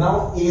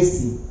 Now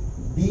AC,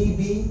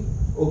 BB.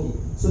 Okay,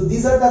 so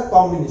these are the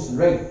combination,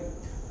 right?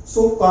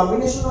 So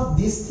combination of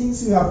these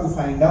things you have to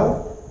find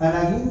out, and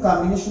again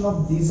combination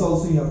of these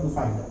also you have to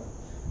find out.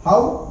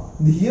 How?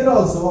 Here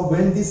also,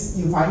 when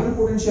this final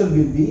potential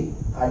will be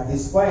at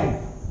this point.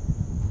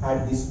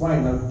 At this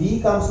point. Now D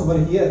comes over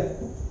here.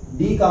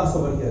 D comes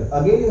over here.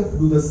 Again you have to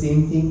do the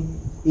same thing.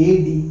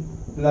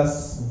 AD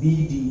plus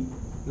BD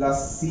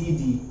plus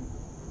CD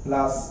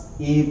plus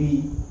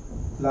AB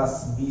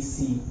plus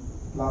BC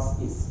plus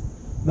AC.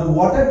 Now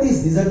what are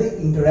these? These are the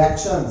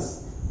interactions.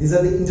 These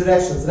are the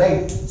interactions,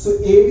 right? So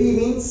AD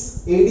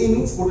means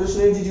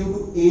potential energy due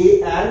to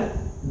A and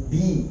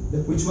B,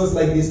 which was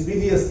like this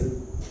previously.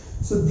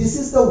 So this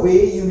is the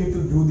way you need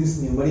to do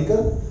this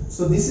numerical.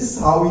 So this is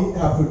how we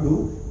have to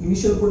do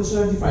initial potential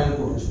energy, final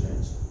potential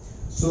energy.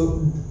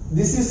 So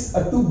this is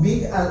too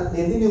big and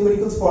any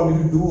numericals for me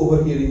to do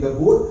over here in the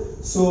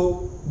board.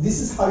 So this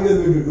is how you are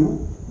going to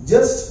do.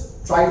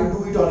 Just try to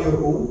do it on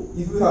your own.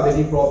 If you have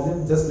any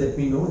problem, just let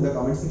me know in the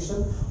comment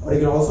section, or you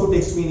can also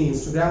text me in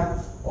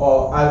Instagram,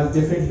 or I will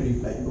definitely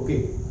reply.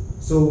 Okay.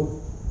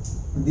 So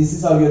this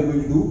is how you are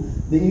going to do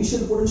the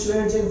initial potential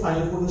energy and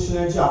final potential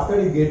energy. After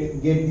you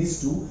get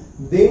these two,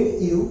 then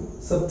you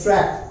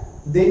subtract.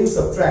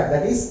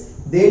 That is,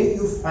 then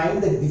you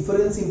find the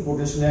difference in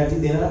potential energy.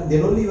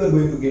 Then only you are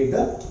going to get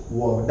the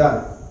work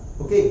done.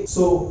 Okay.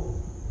 So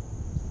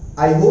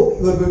I hope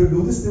you are going to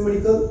do this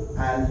numerical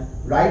and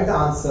write the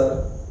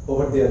answer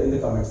over there in the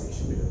comment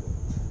section below.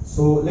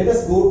 So let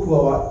us go to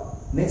our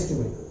next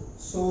numerical.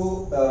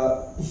 So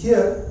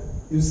here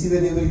you see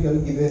the numerical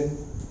given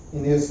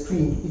in your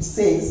screen. It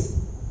says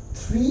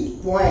 3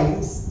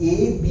 points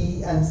A,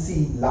 B and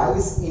C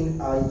lies in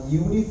a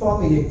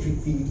uniform electric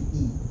field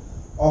E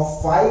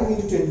of 5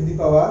 into 10 to the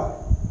power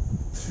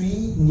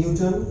 3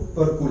 Newton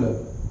per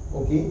coulomb.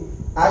 Okay,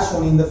 as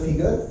shown in the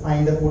figure,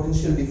 find the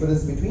potential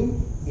difference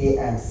between A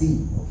and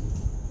C.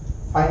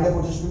 Okay. Find the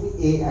potential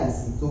between A and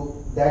C.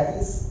 So that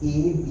is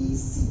A, B,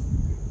 C.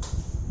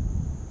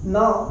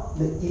 Now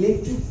the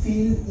electric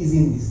field is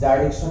in this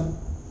direction.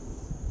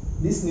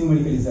 This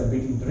numerical is a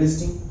bit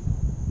interesting.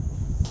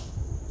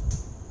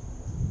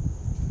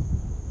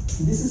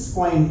 This is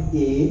point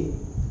A.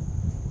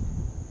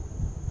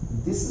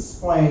 This is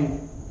point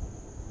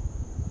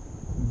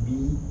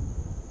B.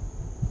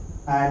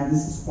 And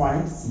this is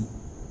point C.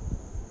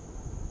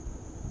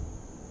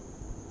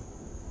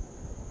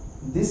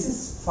 This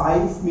is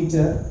 5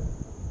 meter.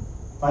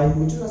 5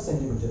 meter or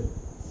centimeter?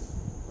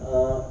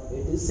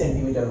 It is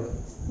centimeter. Okay.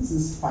 This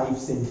is 5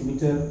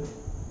 centimeter.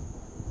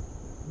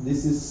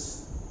 This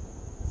is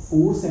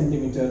 4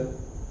 centimeter.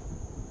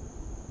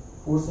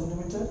 4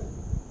 centimeter?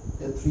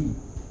 3.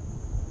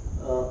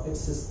 It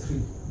says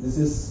 3. This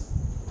is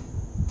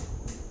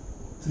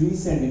 3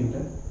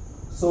 centimeter.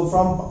 So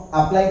from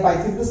applying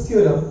Pythagoras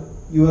theorem,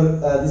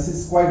 this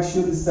is quite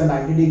sure this is a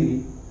 90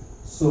 degree.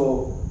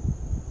 So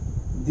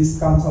this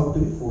comes out to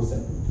be 4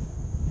 centimeter.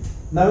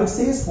 Now it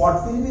says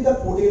what will be the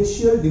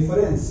potential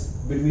difference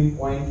between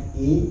point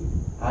A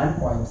and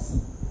point C.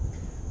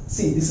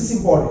 See, this is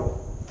important.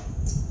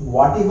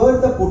 Whatever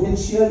the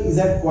potential is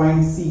at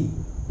point C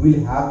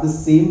will have the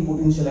same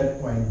potential at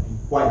point B.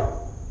 Why?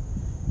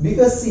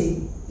 Because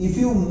see, if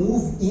you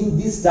move in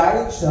this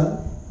direction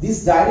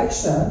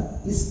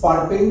is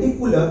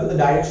perpendicular to the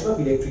direction of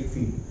electric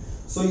field.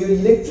 So your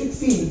electric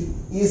field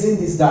is in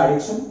this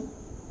direction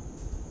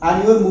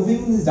and you are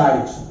moving in this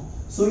direction.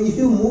 So if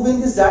you move in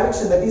this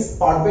direction that is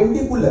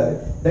perpendicular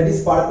to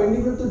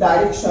the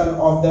direction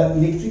of the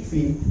electric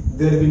field,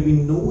 there will be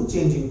no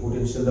change in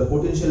potential. The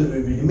potential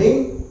will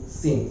remain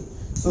same.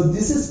 So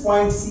this is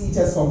point C, it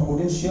has some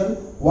potential.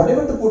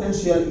 Whatever the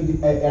potential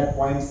at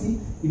point C,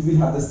 it will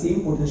have the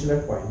same potential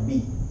at point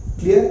B.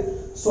 Clear?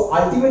 So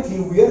ultimately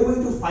we are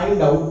going to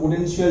find out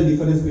potential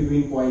difference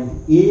between point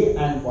A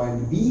and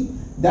point B.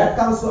 That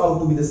comes out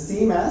to be the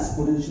same as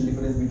potential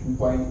difference between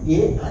point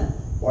A and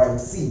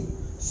point C.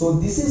 So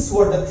this is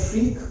what the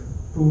trick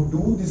to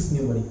do this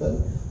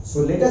numerical.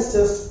 So let us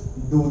just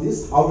do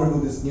this, how to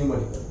do this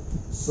numerical.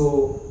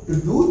 So to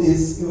do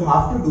this, you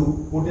have to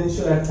do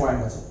potential at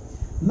point A.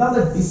 Now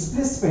the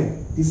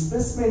displacement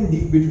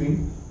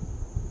between,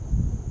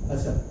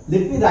 let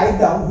me write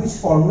down which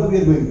formula we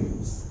are going to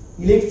use.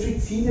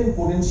 Electric field and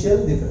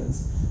potential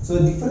difference. So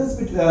the difference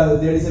between,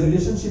 there is a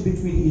relationship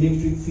between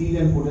electric field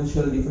and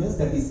potential difference,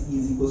 that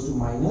is equals to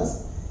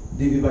minus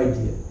dV by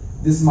dx.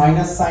 This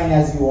minus sign,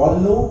 as you all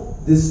know,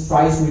 this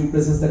tries to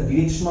represent the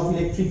direction of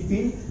electric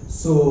field.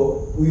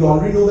 So we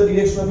already know the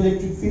direction of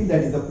electric field,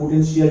 that is the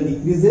potential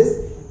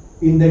decreases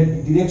in the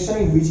direction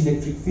in which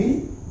electric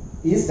field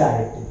is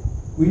directed.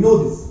 We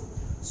know this.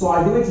 So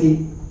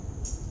ultimately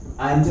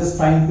I am just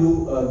trying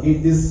to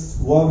get this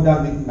work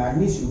done with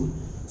magnitude.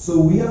 So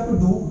we have to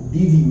do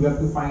dV, we have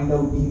to find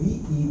out dV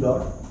E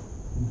dot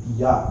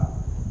dr.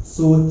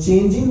 So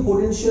changing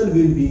potential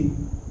will be,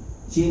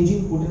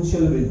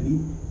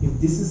 if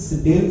this is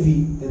del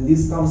V, then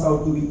this comes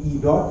out to be E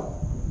dot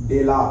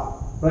del R,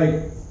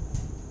 right?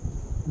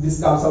 This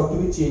comes out to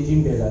be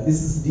changing del R.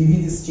 This is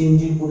dV, this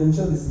change in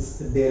potential, this is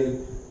del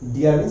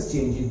dr is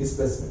change in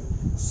displacement.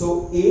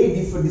 So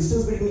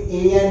distance between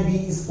A and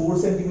B is 4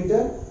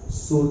 centimeter.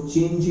 So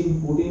change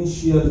in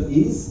potential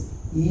is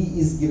E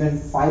is given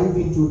 5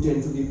 into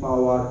 10 to the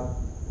power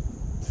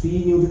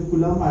 3 Newton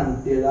Coulomb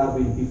and del R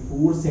will be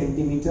 4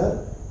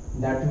 centimeter.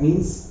 That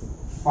means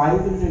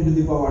 5 into 10 to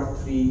the power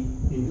 3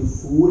 into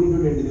 4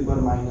 into 10 to the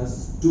power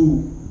minus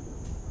 2.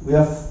 We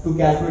have to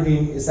calculate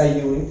in SI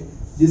unit.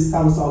 This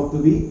comes out to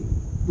be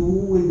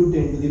 2 into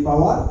 10 to the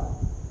power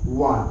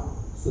 1.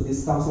 So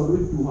this comes out to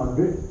be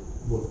 200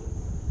 volt.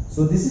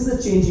 So this is the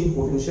change in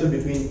potential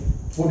between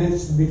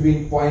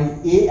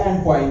point A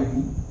and point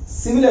B.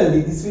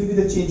 Similarly, this will be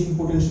the change in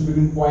potential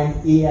between point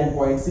A and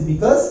point C,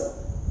 because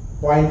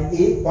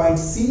point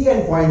C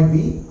and point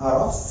B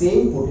are of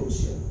same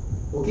potential.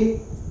 Okay.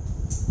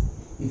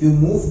 If you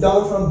move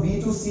down from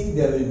B to C,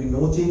 there will be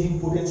no change in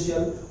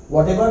potential.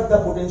 Whatever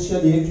the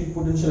potential, electric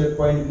potential at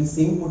point B,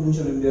 same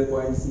potential will be at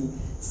point C.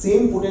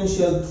 Same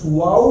potential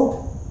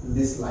throughout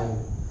this line.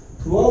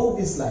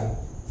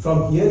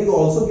 From here you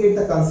also get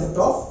the concept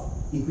of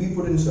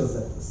equipotential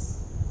surface.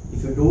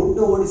 If you don't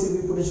know what is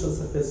equipotential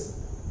surface,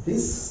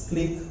 please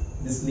click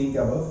this link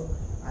above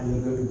and you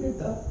are going to get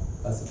the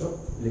concept of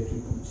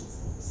electric potential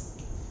surface.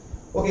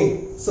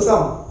 Okay, so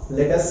come,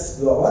 let us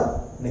do our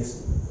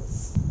next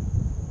numericals.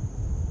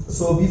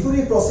 So before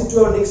we proceed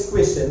to our next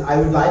question, I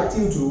would like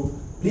you to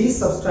please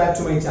subscribe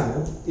to my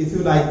channel. If you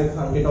like the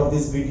content of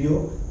this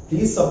video,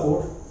 please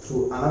support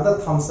through another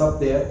thumbs up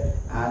there,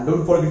 and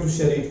don't forget to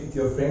share it with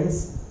your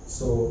friends.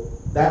 So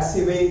that's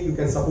the way you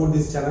can support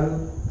this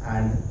channel,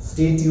 and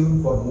stay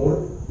tuned for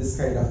more this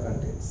kind of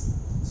contents.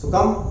 So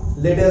come,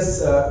 let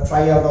us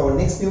try out our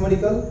next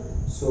numerical.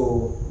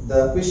 So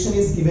the question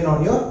is given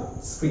on your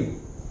screen.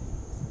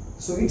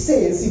 So it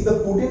says, if the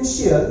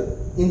potential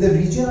in the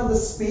region of the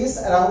space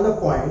around the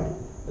point,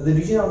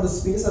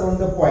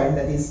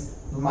 that is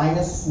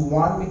minus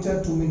 1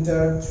 meter, 2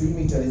 meter, 3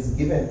 meter is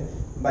given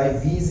by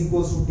V is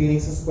equals to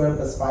 10x square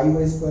plus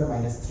 5y square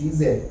minus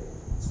 3z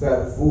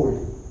square volt.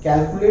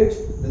 Calculate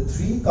the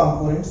three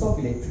components of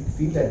electric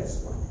field at this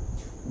point.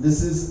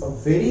 This is a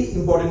very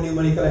important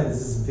numerical, and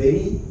this is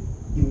very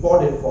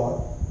important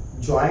for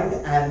joint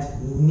and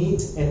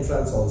NEET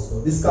entrance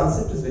also. This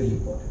concept is very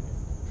important.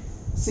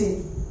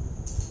 See,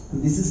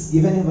 this is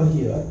given over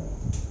here.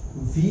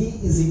 V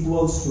is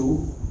equals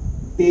to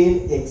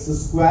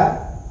 10x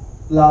square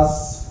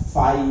plus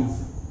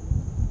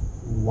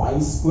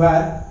 5y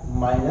square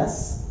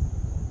minus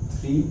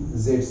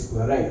 3z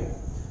square, right?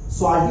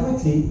 So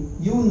ultimately,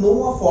 you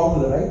know a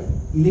formula, right?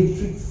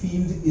 Electric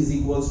field is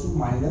equals to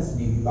minus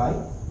dV by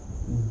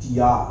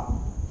dr.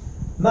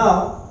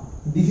 Now,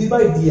 dV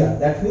by dr,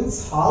 that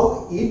means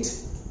how the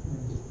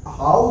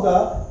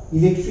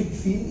electric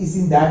field is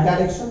in that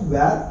direction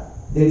where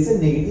there is a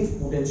negative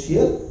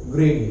potential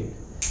gradient.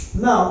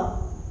 Now,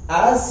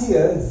 as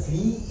here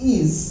V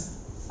is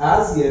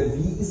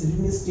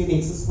written as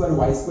 10x square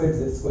y square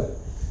z square.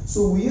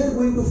 So we are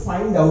going to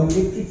find out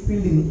electric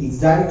field in x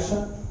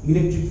direction,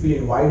 electric field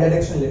in y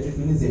direction, electric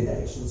field in z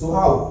direction. So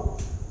how?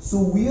 So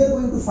we are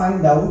going to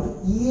find out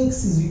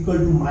Ex is equal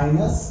to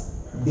minus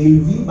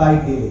del V by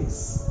del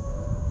X.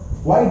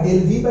 Why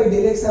del V by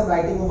del X I am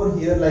writing over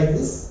here like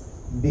this?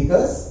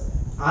 Because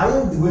I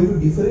am going to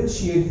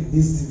differentiate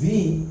this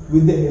V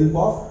with the help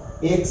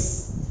of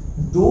X.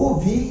 Though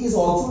V is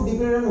also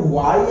dependent on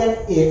Y and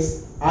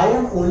X, I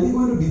am only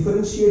going to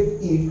differentiate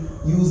it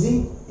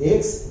using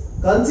X,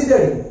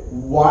 considering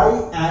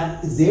Y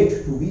and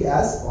Z to be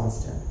as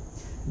constant.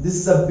 This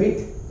is a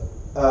bit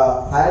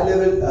higher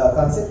level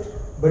concept,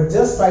 but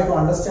just try to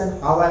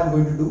understand how I am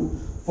going to do.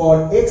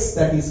 For X,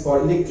 that is for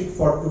electric,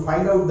 to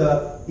find out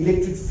the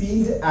electric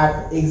field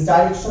at X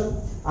direction,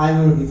 I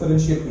am going to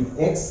differentiate with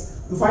X.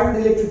 To find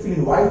the electric field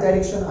in Y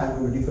direction, I am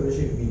going to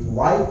differentiate with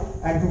Y.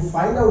 And to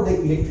find out the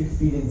electric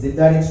field in Z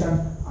direction,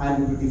 I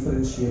am going to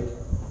differentiate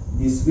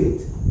this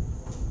with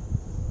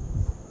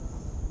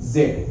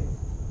Z.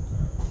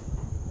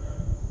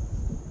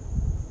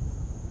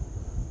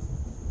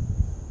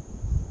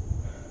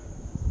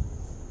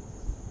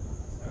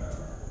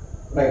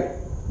 Right.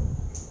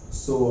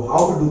 So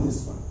how to do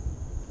this one?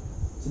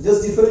 So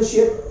just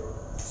differentiate.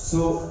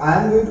 So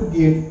I am going to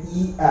get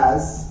E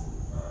as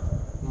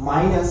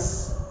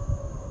minus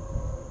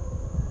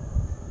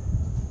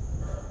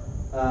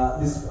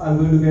this. I am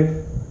going to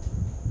get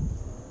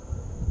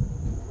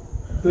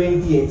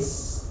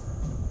 20x,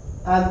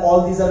 and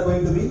all these are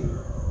going to be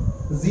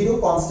 0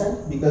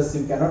 constant because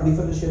you cannot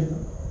differentiate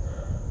them.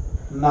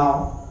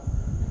 Now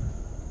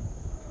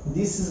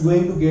this is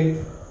going to get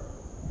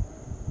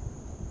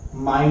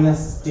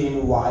minus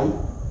 10y,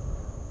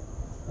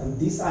 and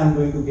this I am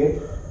going to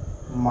get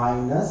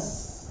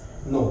minus,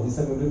 no, this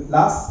I am going to get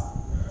plus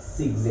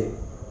 6z.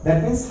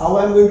 That means how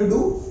I am going to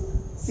do?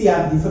 See,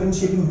 I am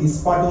differentiating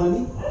this part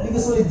only,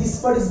 because only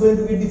this part is going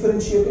to be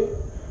differentiated.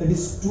 That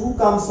is 2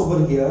 comes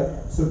over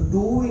here, so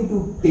 2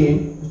 into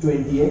 10 is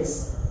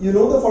 20x. You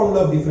know the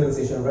formula of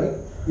differentiation, right?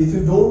 If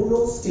you don't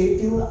know, stay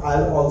tuned.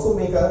 I will also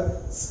make a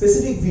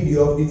specific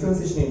video of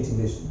differentiation and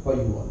integration for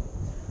you all.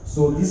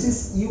 So this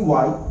is Ey.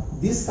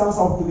 This comes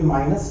out to be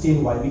minus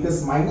 10y,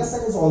 because minus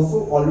sign is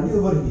also already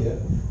over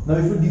here. Now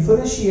if you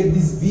differentiate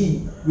this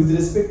v with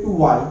respect to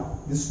y,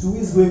 this 2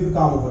 is going to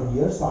come over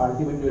here, so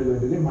ultimately you are going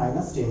to get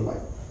minus 10y.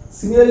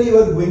 Similarly, you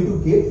are going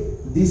to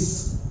get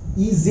this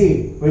Ez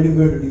when you are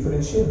going to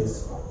differentiate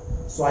this one.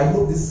 So I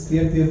hope this is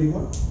clear to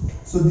everyone.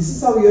 So this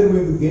is how you are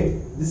going to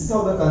get, this is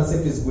how the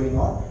concept is going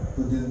on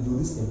to do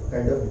this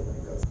kind of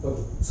numericals.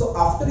 Okay. So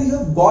after you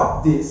have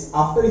got this,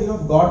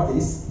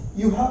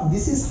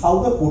 this is how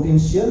the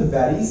potential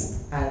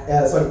varies and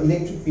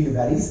electric field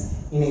varies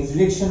in X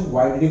direction,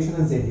 Y direction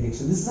and Z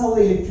direction. This is how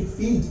the electric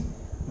field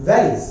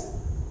varies.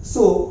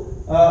 So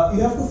you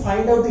have to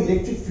find out the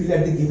electric field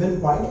at the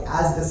given point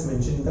as just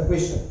mentioned in the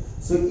question.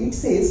 So it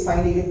says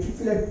find electric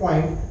field at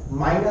point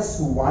minus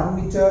 1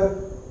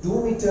 meter,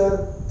 2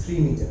 meter, 3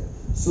 meter.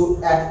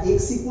 So at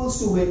X equals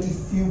to when,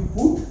 if you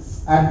put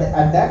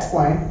at that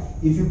point,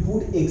 if you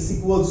put X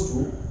equals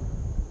to,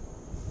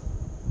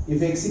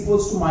 if X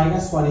equals to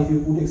minus 1, if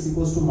you put X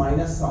equals to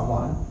minus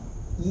 1,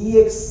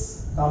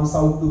 Ex comes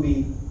out to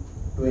be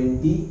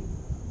 20,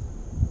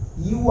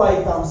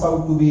 Ey comes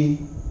out to be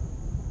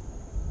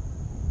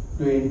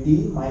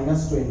 20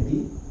 minus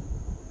 20,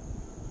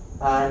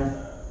 and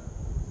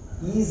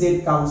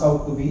Ez comes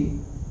out to be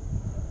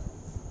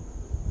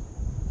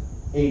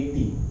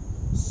 80.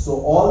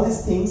 So all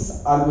these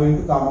things are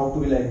going to come out to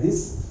be like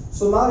this.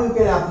 So now you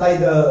can apply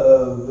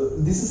the,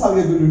 this is how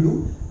you are going to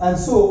do, and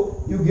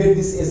so you get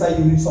this SI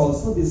units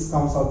also. This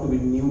comes out to be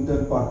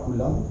Newton per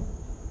coulomb.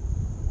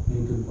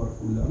 Newton per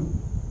coulomb.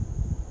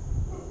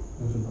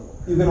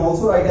 You can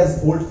also write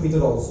as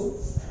voltmeter also.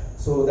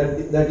 So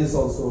that is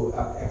also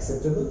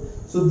acceptable.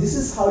 So this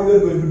is how you are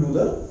going to do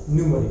the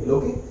numerical.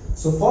 Okay.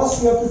 So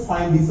first you have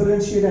to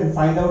differentiate and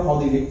find out how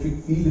the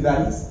electric field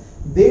varies.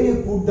 Then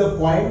you put the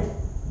point.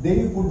 Then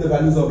you put the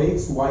values of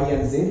X, Y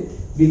and Z.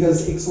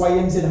 Because X, Y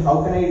and Z,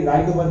 how can I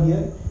write over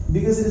here?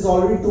 Because it is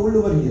already told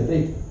over here,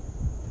 right?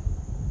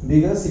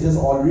 Because it is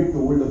already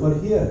told over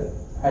here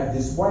at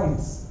these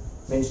points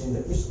mentioned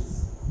in the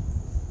questions.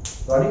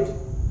 Got it?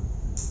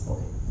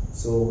 Okay.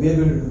 So we are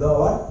going to do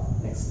our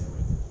next numerical.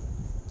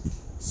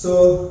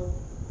 So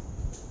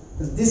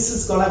this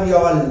is gonna be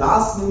our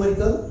last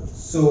numerical.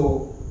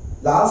 So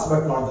last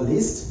but not the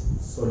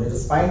least. So let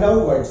us find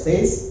out what it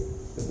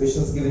says. The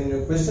question is given in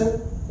your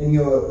question. In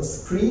your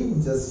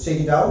screen, just check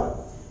it out.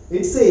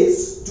 It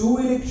says 2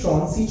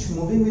 electrons each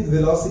moving with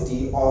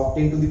velocity of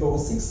 10 to the power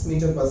 6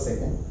 meter per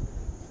second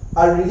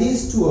are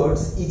released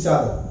towards each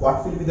other.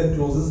 What will be the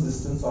closest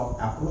distance of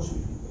approach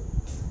between them?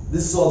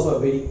 This is also a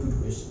very good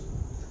question.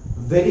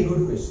 Very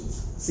good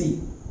questions. See,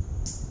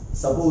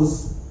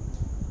 suppose,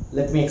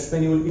 let me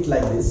explain you it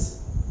like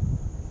this.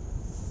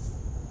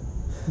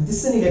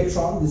 This is an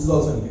electron, this is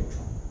also an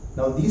electron.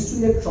 Now these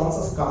 2 electrons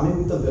are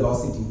coming with a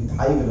velocity, with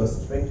high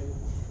velocity, right?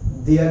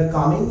 They are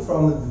coming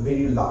from a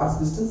very large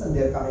distance and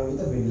they are coming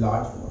with a very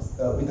large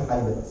velocity, with a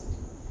high velocity.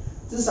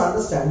 Just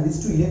understand,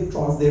 these 2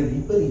 electrons, they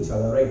repel each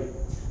other, right?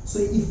 So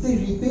if they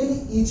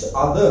repel each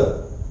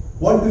other,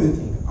 what do you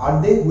think?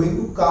 Are they going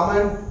to come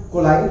and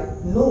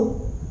collide?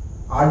 No.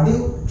 Are they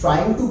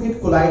trying to get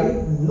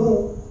collided?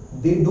 No,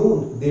 they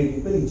don't. They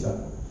repel each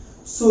other.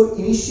 So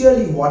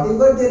initially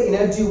whatever their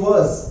energy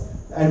was,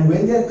 and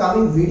when they are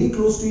coming very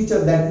close to each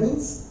other, that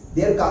means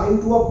they are coming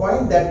to a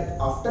point that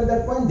after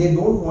that point they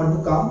don't want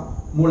to come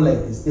more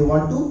like this. They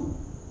want to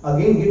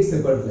again get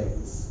separated like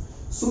this.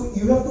 So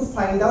you have to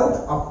find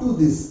out up to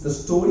this. The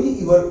story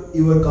you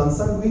are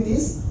concerned with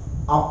is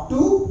up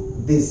to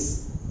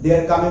this. They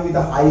are coming with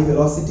a high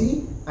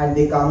velocity and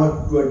they come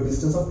up to a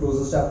distance of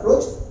closest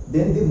approach,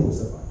 then they move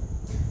apart.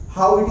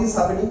 How it is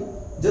happening?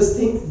 Just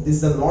think, this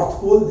is the north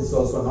pole, this is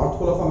also a north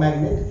pole of a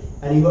magnet,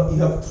 and you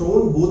have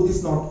thrown both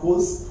these north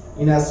poles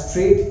in a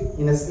straight,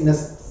 in a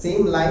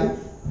same line.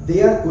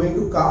 They are going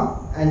to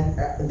come and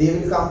they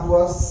will come to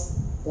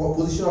a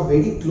position of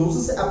very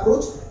closest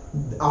approach.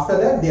 After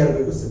that, they are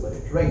going to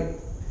separate, right?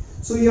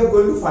 So you are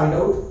going to find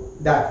out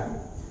that way.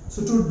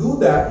 So to do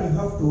that, you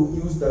have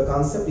to use the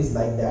concept is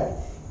like that.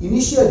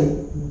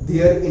 Initially,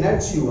 their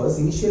energy was,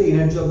 initially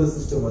energy of the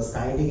system was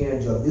kinetic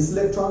energy of this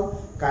electron,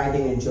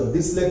 kinetic energy of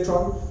this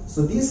electron.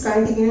 So this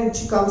kinetic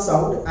energy comes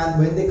out, and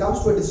when they comes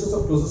to a distance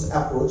of closest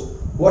approach,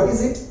 what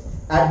is it?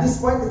 At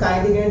this point, the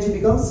kinetic energy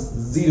becomes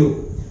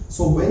 0.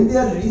 So when they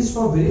are released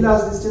from very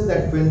large distance,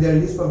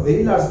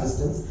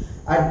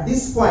 at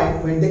this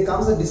point, when they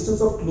comes a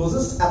distance of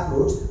closest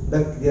approach,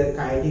 their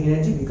kinetic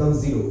energy becomes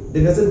 0.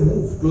 They doesn't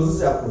move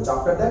closest approach.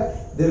 After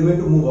that, they are going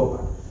to move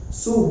apart.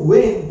 So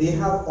when they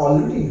have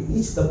already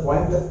reached the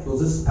point of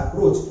closest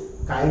approach,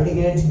 kinetic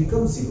energy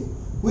becomes 0.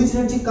 Which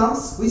energy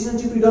comes? Which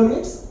energy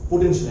predominates?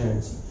 Potential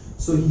energy.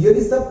 So here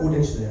is the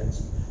potential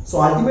energy.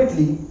 So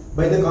ultimately,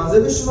 by the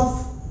conservation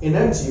of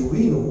energy,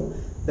 we know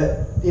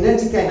that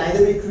energy can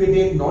neither be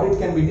created nor it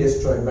can be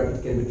destroyed, but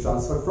it can be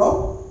transferred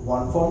from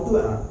one form to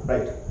another,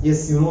 right?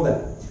 Yes, you know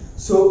that.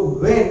 So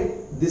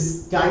when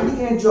this kinetic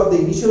energy of the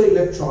initial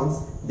electrons,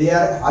 they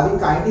are having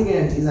kinetic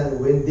energies, and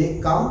when they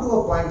come to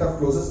a point of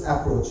closest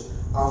approach,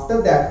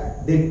 after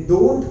that they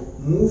don't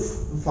move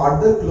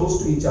further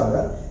close to each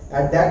other.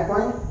 At that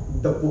point,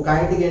 the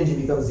kinetic energy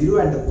becomes 0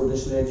 and the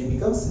potential energy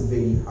becomes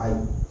very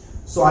high.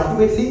 So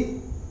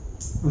ultimately,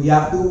 we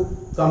have to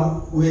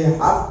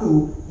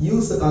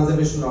use the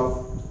conservation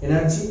of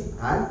energy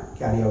and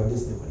carry out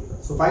this numerical.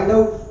 So find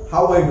out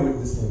how I do it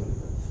this numerical.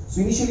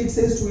 So initially it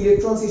says 2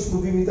 electrons each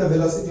moving with a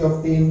velocity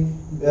of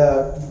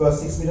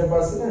 10^6 meter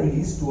per second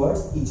released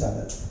towards each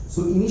other.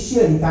 So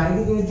initially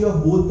kinetic energy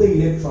of both the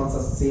electrons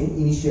are same.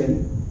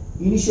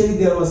 Initially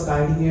there was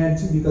kinetic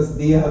energy because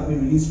they have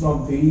been released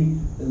from very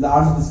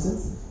large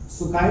distance.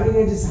 So kinetic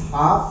energy is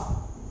half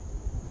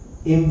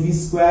mv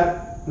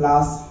square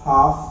plus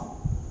half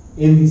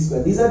mv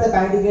square. These are the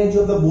kinetic energy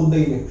of both the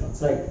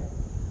electrons, right?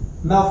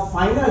 Now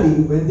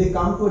finally, when they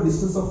come to a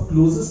distance of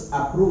closest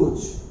approach,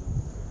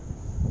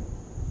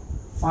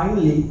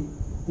 finally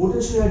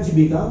potential energy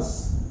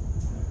becomes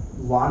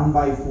 1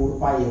 by 4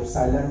 pi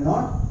epsilon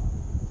naught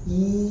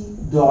E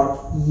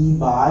dot E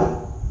by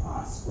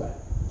R square.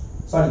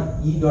 Sorry,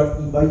 E dot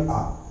E by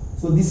R.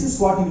 So this is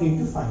what you need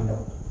to find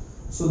out.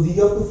 So you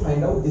have to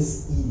find out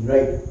this E,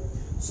 right?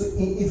 So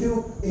if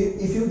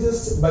you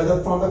just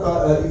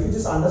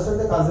understand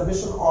the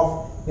conservation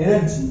of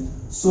energy,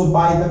 so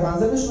by the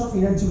conservation of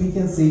energy we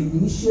can say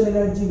initial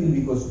energy will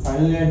be equals to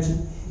final energy.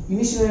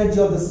 Initial energy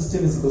of the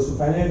system is equals to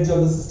final energy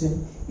of the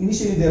system.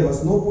 Initially there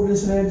was no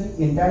potential energy,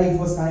 entirely it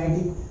was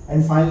kinetic,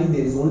 and finally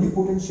there is only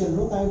potential,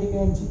 no kinetic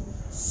energy.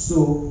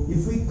 So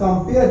if we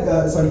compare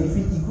if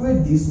we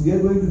equate this, we are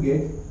going to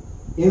get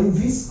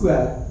mv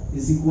square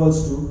is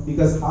equals to,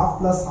 because half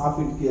plus half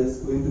it is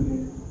going to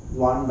be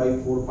 1 by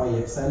 4 pi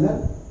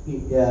epsilon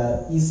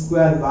E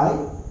square by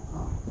R.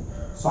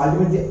 So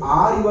ultimately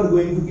R you are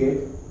going to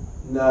get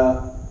the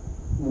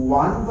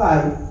 1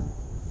 by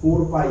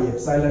 4 pi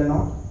epsilon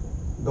naught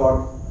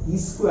dot E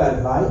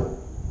square by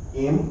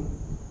m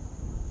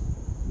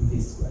v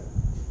square.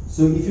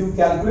 So if you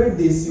calculate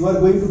this, you are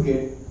going to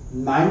get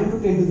 9 into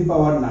 10 to the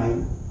power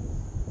 9.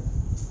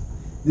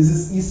 This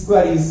is E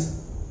square is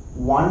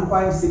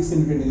 1.6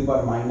 into 10 to the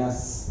power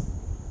minus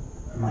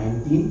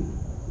 19,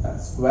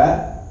 that's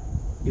square,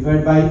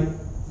 divided by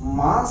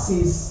mass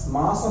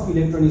of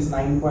electron is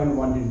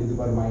 9.1 10 to the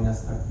power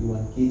minus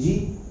 31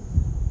 kg,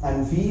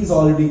 and V is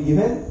already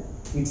given.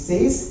 It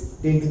says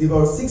 10 to the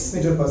power 6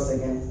 meter per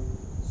second.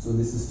 So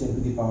this is 10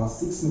 to the power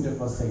 6 meter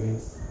per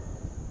second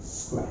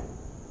square,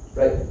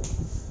 right?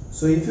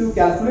 So if you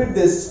calculate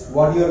this,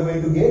 what you are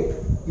going to get?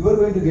 You are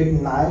going to get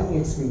 9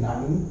 hv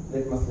 9.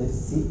 Let's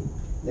see.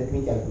 Let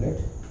me calculate.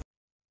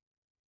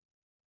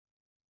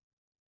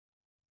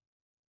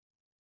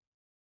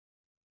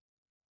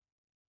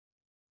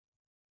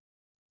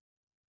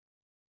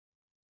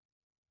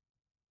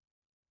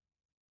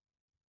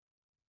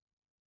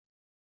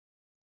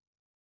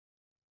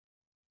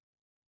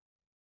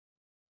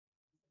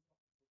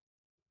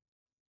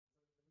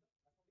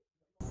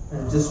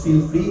 And just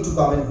feel free to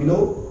comment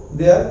below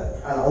there,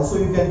 and also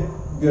you can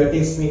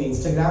text me in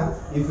Instagram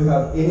if you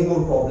have any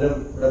more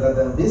problem rather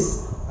than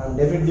this. I'm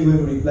definitely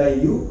going to reply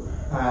you.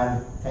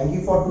 And thank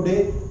you for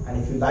today,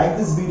 and if you like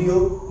this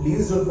video,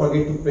 please don't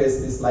forget to press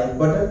this like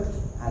button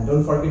and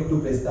don't forget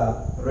to press the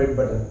red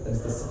button, that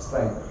is the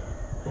subscribe button.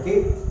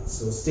 Okay,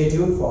 so stay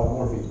tuned for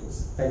more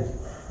videos. Thank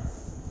you.